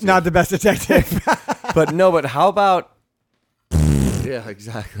detective. Not the best detective. But no, but how about? Yeah,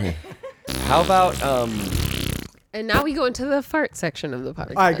 exactly. How about And now we go into the fart section of the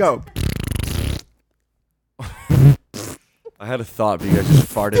podcast. All right, go. I had a thought, but you guys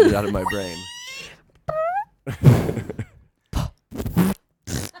just farted it out of my brain.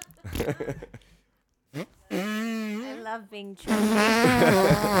 I love being true.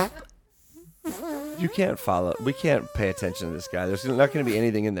 You can't follow. We can't pay attention to this guy. There's not going to be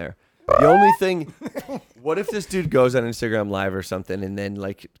anything in there. The only thing. What if this dude goes on Instagram Live or something and then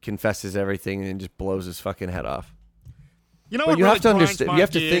like confesses everything and then just blows his fucking head off? You know But what you really have to grinds understand. my You have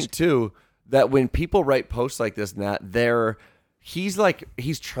to gears? think too that when people write posts like this, and that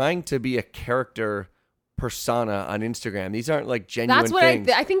he's trying to be a character persona on Instagram. These aren't like genuine That's what things.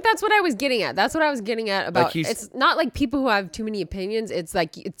 I think that's what I was getting at. That's what I was getting at about. It's not like people who have too many opinions. It's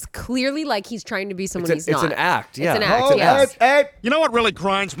like it's clearly like he's trying to be someone he's not. It's an act. Yeah, It's an act. It's an yes. act. You know what really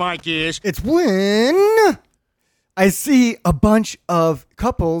grinds my gears? It's when I see a bunch of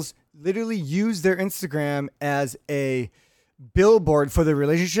couples literally use their Instagram as a billboard for their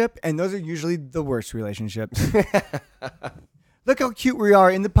relationship, and those are usually the worst relationships. Look how cute we are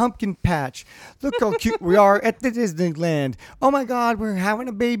in the pumpkin patch. Look how cute we are at the Disneyland. Oh my God, we're having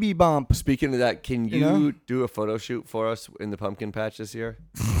a baby bump. Speaking of that, can you, know? do a photo shoot for us in the pumpkin patch this year?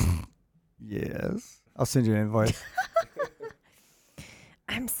 Yes. I'll send you an invoice.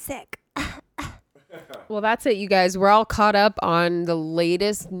 I'm sick. Well, that's it, you guys. We're all caught up on the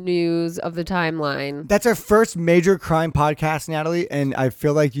latest news of the timeline. That's our first major crime podcast, Natalie, and I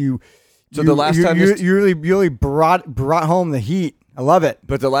feel like you The last time you really brought home the heat. I love it.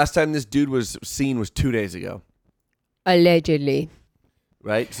 But the last time this dude was seen was 2 days ago, Allegedly.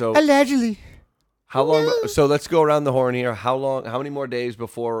 right? So Allegedly. how long? So let's go around the horn here. How long? How many more days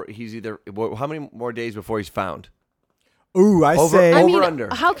before he's How many more days before he's found? Ooh, I say I mean, under.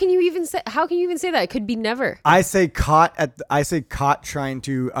 how can you even say that? It could be never. I say caught trying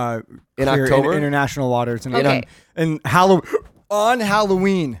to In clear October? international waters and Okay. on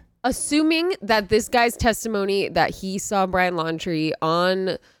Halloween. Assuming that this guy's testimony that he saw Brian Laundrie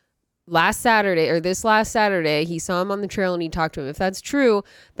on last Saturday, he saw him on the trail and he talked to him. If that's true,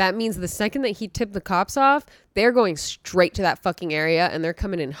 that means the second that he tipped the cops off, they're going straight to that fucking area and they're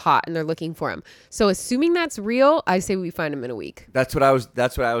coming in hot and they're looking for him. So assuming that's real, I say we find him in a week. That's what I was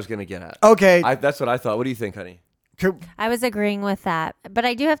going to get at. Okay. That's what I thought. What do you think, honey? I was agreeing with that, but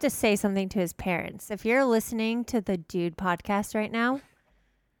I do have to say something to his parents. If you're listening to the Dude podcast right now,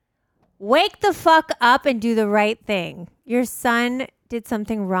 wake the fuck up and do the right thing. Your son did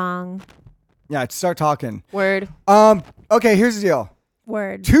something wrong. Yeah, start talking. Word. Okay, here's the deal.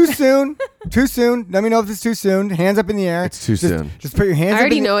 Word. Too soon. Too soon. Let me know if it's too soon. Hands up in the air. It's too soon. Just put your hands I up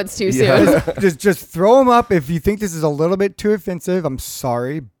already in the know it's too Yeah. soon. just throw them up if you think this is a little bit too offensive. I'm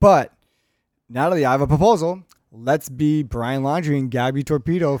sorry, but Natalie, I have a proposal. Let's be Brian Laundrie and Gabby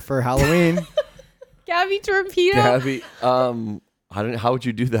Torpedo for Halloween. Gabby Torpedo. Gabby, How would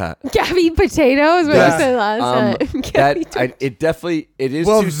you do that? Gabby Potato is what Yeah. I said last time. Gabby It is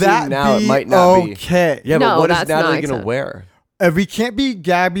Will too that soon now. be It might not be. okay? Yeah, No, but what is that's not Natalie gonna acceptable. wear? If we can't be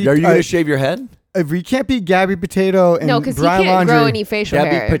Gabby, Are you gonna shave your head? if we can't be Gabby Potato and No, because he Brian can't Laundrie, grow any facial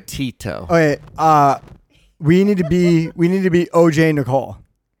Gabby hair. Petito. Okay, we need to be OJ Nicole.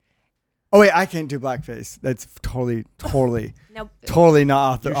 Oh wait, I can't do blackface. That's totally Nope. totally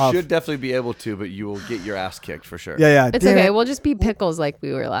not off the You off. should definitely be able to, but you will get your ass kicked for sure. Yeah. It's damn okay. it. We'll just be Pickles like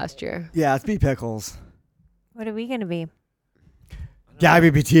we were last year. Yeah, let's be Pickles. What are we gonna be?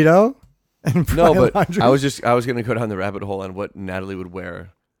 Gabby Petito. And No, Brian but Laundrie. I was gonna go down the rabbit hole on what Natalie would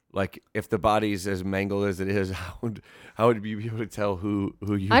wear. Like if the body's as mangled as it is, how would you be able to tell who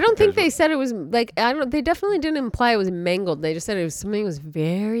you? I don't think guys they said it was like they definitely didn't imply it was mangled. They just said it was something was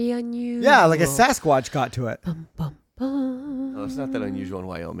very unusual. Yeah, like a Sasquatch got to it. Bum, bum. No, it's not that unusual in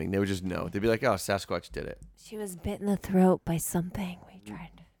Wyoming. They would just know. They'd be like, "Oh, Sasquatch did it." She was bit in the throat by something. We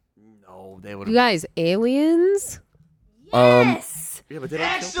tried. No, they would. You guys, aliens? Yes. Yeah, but they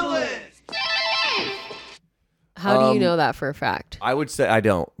don't kill people. How do you know that for a fact? I would say I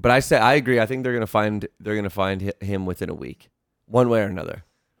don't, but I agree. I think they're gonna find him within a week, one way or another.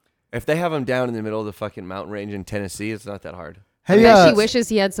 If they have him down in the middle of the fucking mountain range in Tennessee, it's not that hard. I Hey, bet she wishes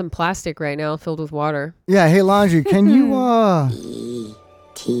he had some plastic right now filled with water. yeah. Hey, Laundry, can you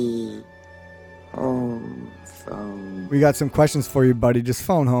We got some questions for you, buddy. Just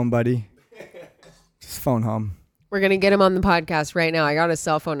phone home, buddy. Just phone home. We're going to get him on the podcast right now. I got his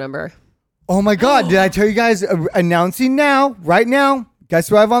cell phone number. Oh my God! Did I tell you guys? Announcing now, right now. Guess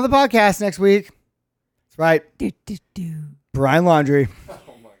who I have on the podcast next week? That's right. Brian Laundrie.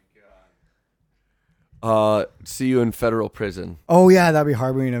 See you in federal prison. Oh yeah, that'd be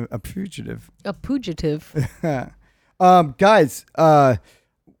harboring a fugitive. A fugitive. Guys, I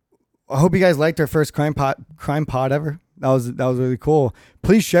hope you guys liked our first crime pod ever. That was really cool.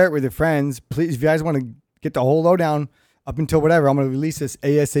 Please share it with your friends. Please, if you guys want to get the whole lowdown up until whatever, I'm gonna release this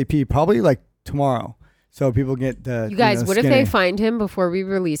ASAP, probably like tomorrow, so people get the. You guys, what if skinny. they find him before we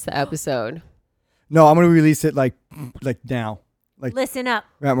release the episode? No, I'm gonna release it like now, like Listen up.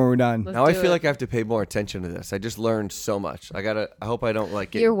 right when we're done. Let's Now I do feel it. like I have to pay more attention to this. I just learned so much. I hope I don't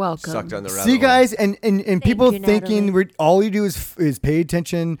get You're welcome. sucked down the rabbit See, hole. guys, and people you, thinking Natalie. all you do is pay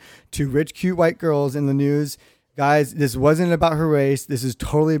attention to rich, cute white girls in the news. Guys, this wasn't about her race. This is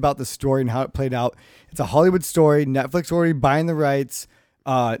totally about the story and how it played out. It's a Hollywood story. Netflix already buying the rights.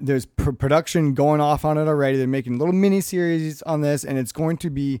 There's production going off on it already. They're making little mini series on this, and it's going to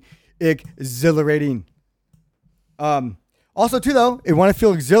be exhilarating. Also, too, though, if you want to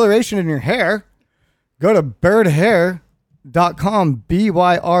feel exhilaration in your hair, go to birdhair.com,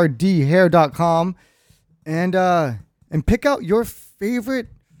 BYRD hair.com, and pick out your favorite,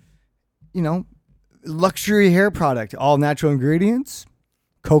 luxury hair product. All natural ingredients,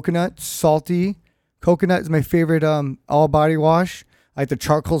 coconut, salty. Coconut is my favorite all body wash. I like the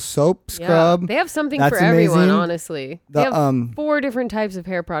charcoal soap scrub. Yeah, they have something That's for everyone, amazing. honestly. The, They have 4 different types of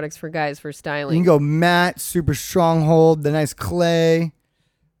hair products for guys for You styling. can go matte, super stronghold, the nice clay.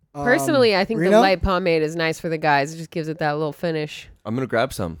 Personally, I think the Reno? light pomade is nice for the guys. It just gives it that little finish. I'm gonna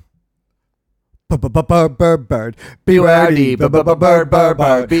grab some. Bird, BYRD, bird,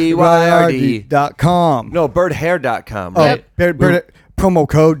 BYRD.com. No, birdhair.com. Oh, Right? bird, promo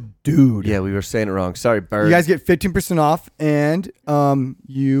code dude. Yeah, we were saying it wrong. Sorry, Bird. You guys get 15% off, and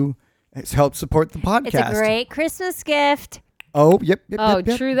you help support the podcast. It's a great Christmas gift. Oh, yep. Oh,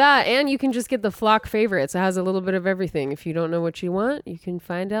 true that. And you can just get the flock favorites. It has a little bit of everything. If you don't know what you want, you can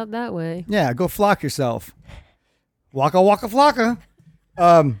find out that way. Yeah, go flock yourself. Waka waka flocka.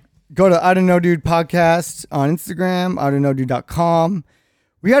 Go to I Don't Know Dude podcast on Instagram, IDon'tKnowDude.com.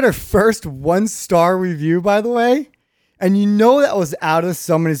 We had our first 1-star review, by the way. And that was out of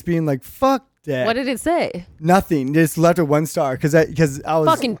someone just being like, fuck that. What did it say? Nothing. Just left a 1-star because I was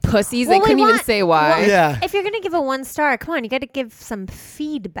Fucking pussies. Well, they we couldn't even want- say why. Yeah. If you're gonna give a 1-star, come on, you got to give some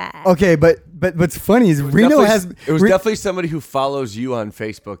feedback. Okay, but what's funny is Reno has It was definitely somebody who follows you on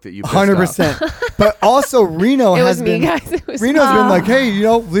Facebook that you pissed 100%. off. But also Reno It has was me, been guys. It was Reno's me. been like, hey,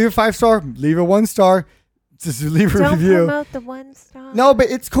 leave a 5-star, leave a 1-star, just leave a Don't review. promote the 1-star. No, but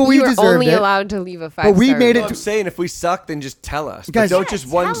it's cool. We You were deserved only it. allowed to leave a 5-star. But we made No, it. I'm saying if we suck, then just tell us. But Guys- don't Yeah,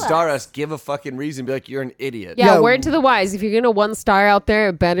 just tell 1-star us. Give a fucking reason. Be like, you're an idiot. Yeah, Yeah, word to the wise. If you're going to 1-star out there,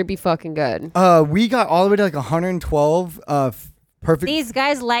 it better be fucking good. We got all the way to like 112. Perfect. These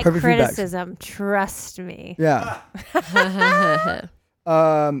guys like Perfect feedbacks. criticism. Trust me. Yeah.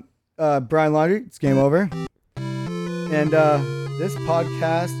 Brian Laundrie, it's game over. And this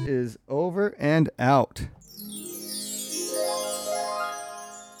podcast is over and out.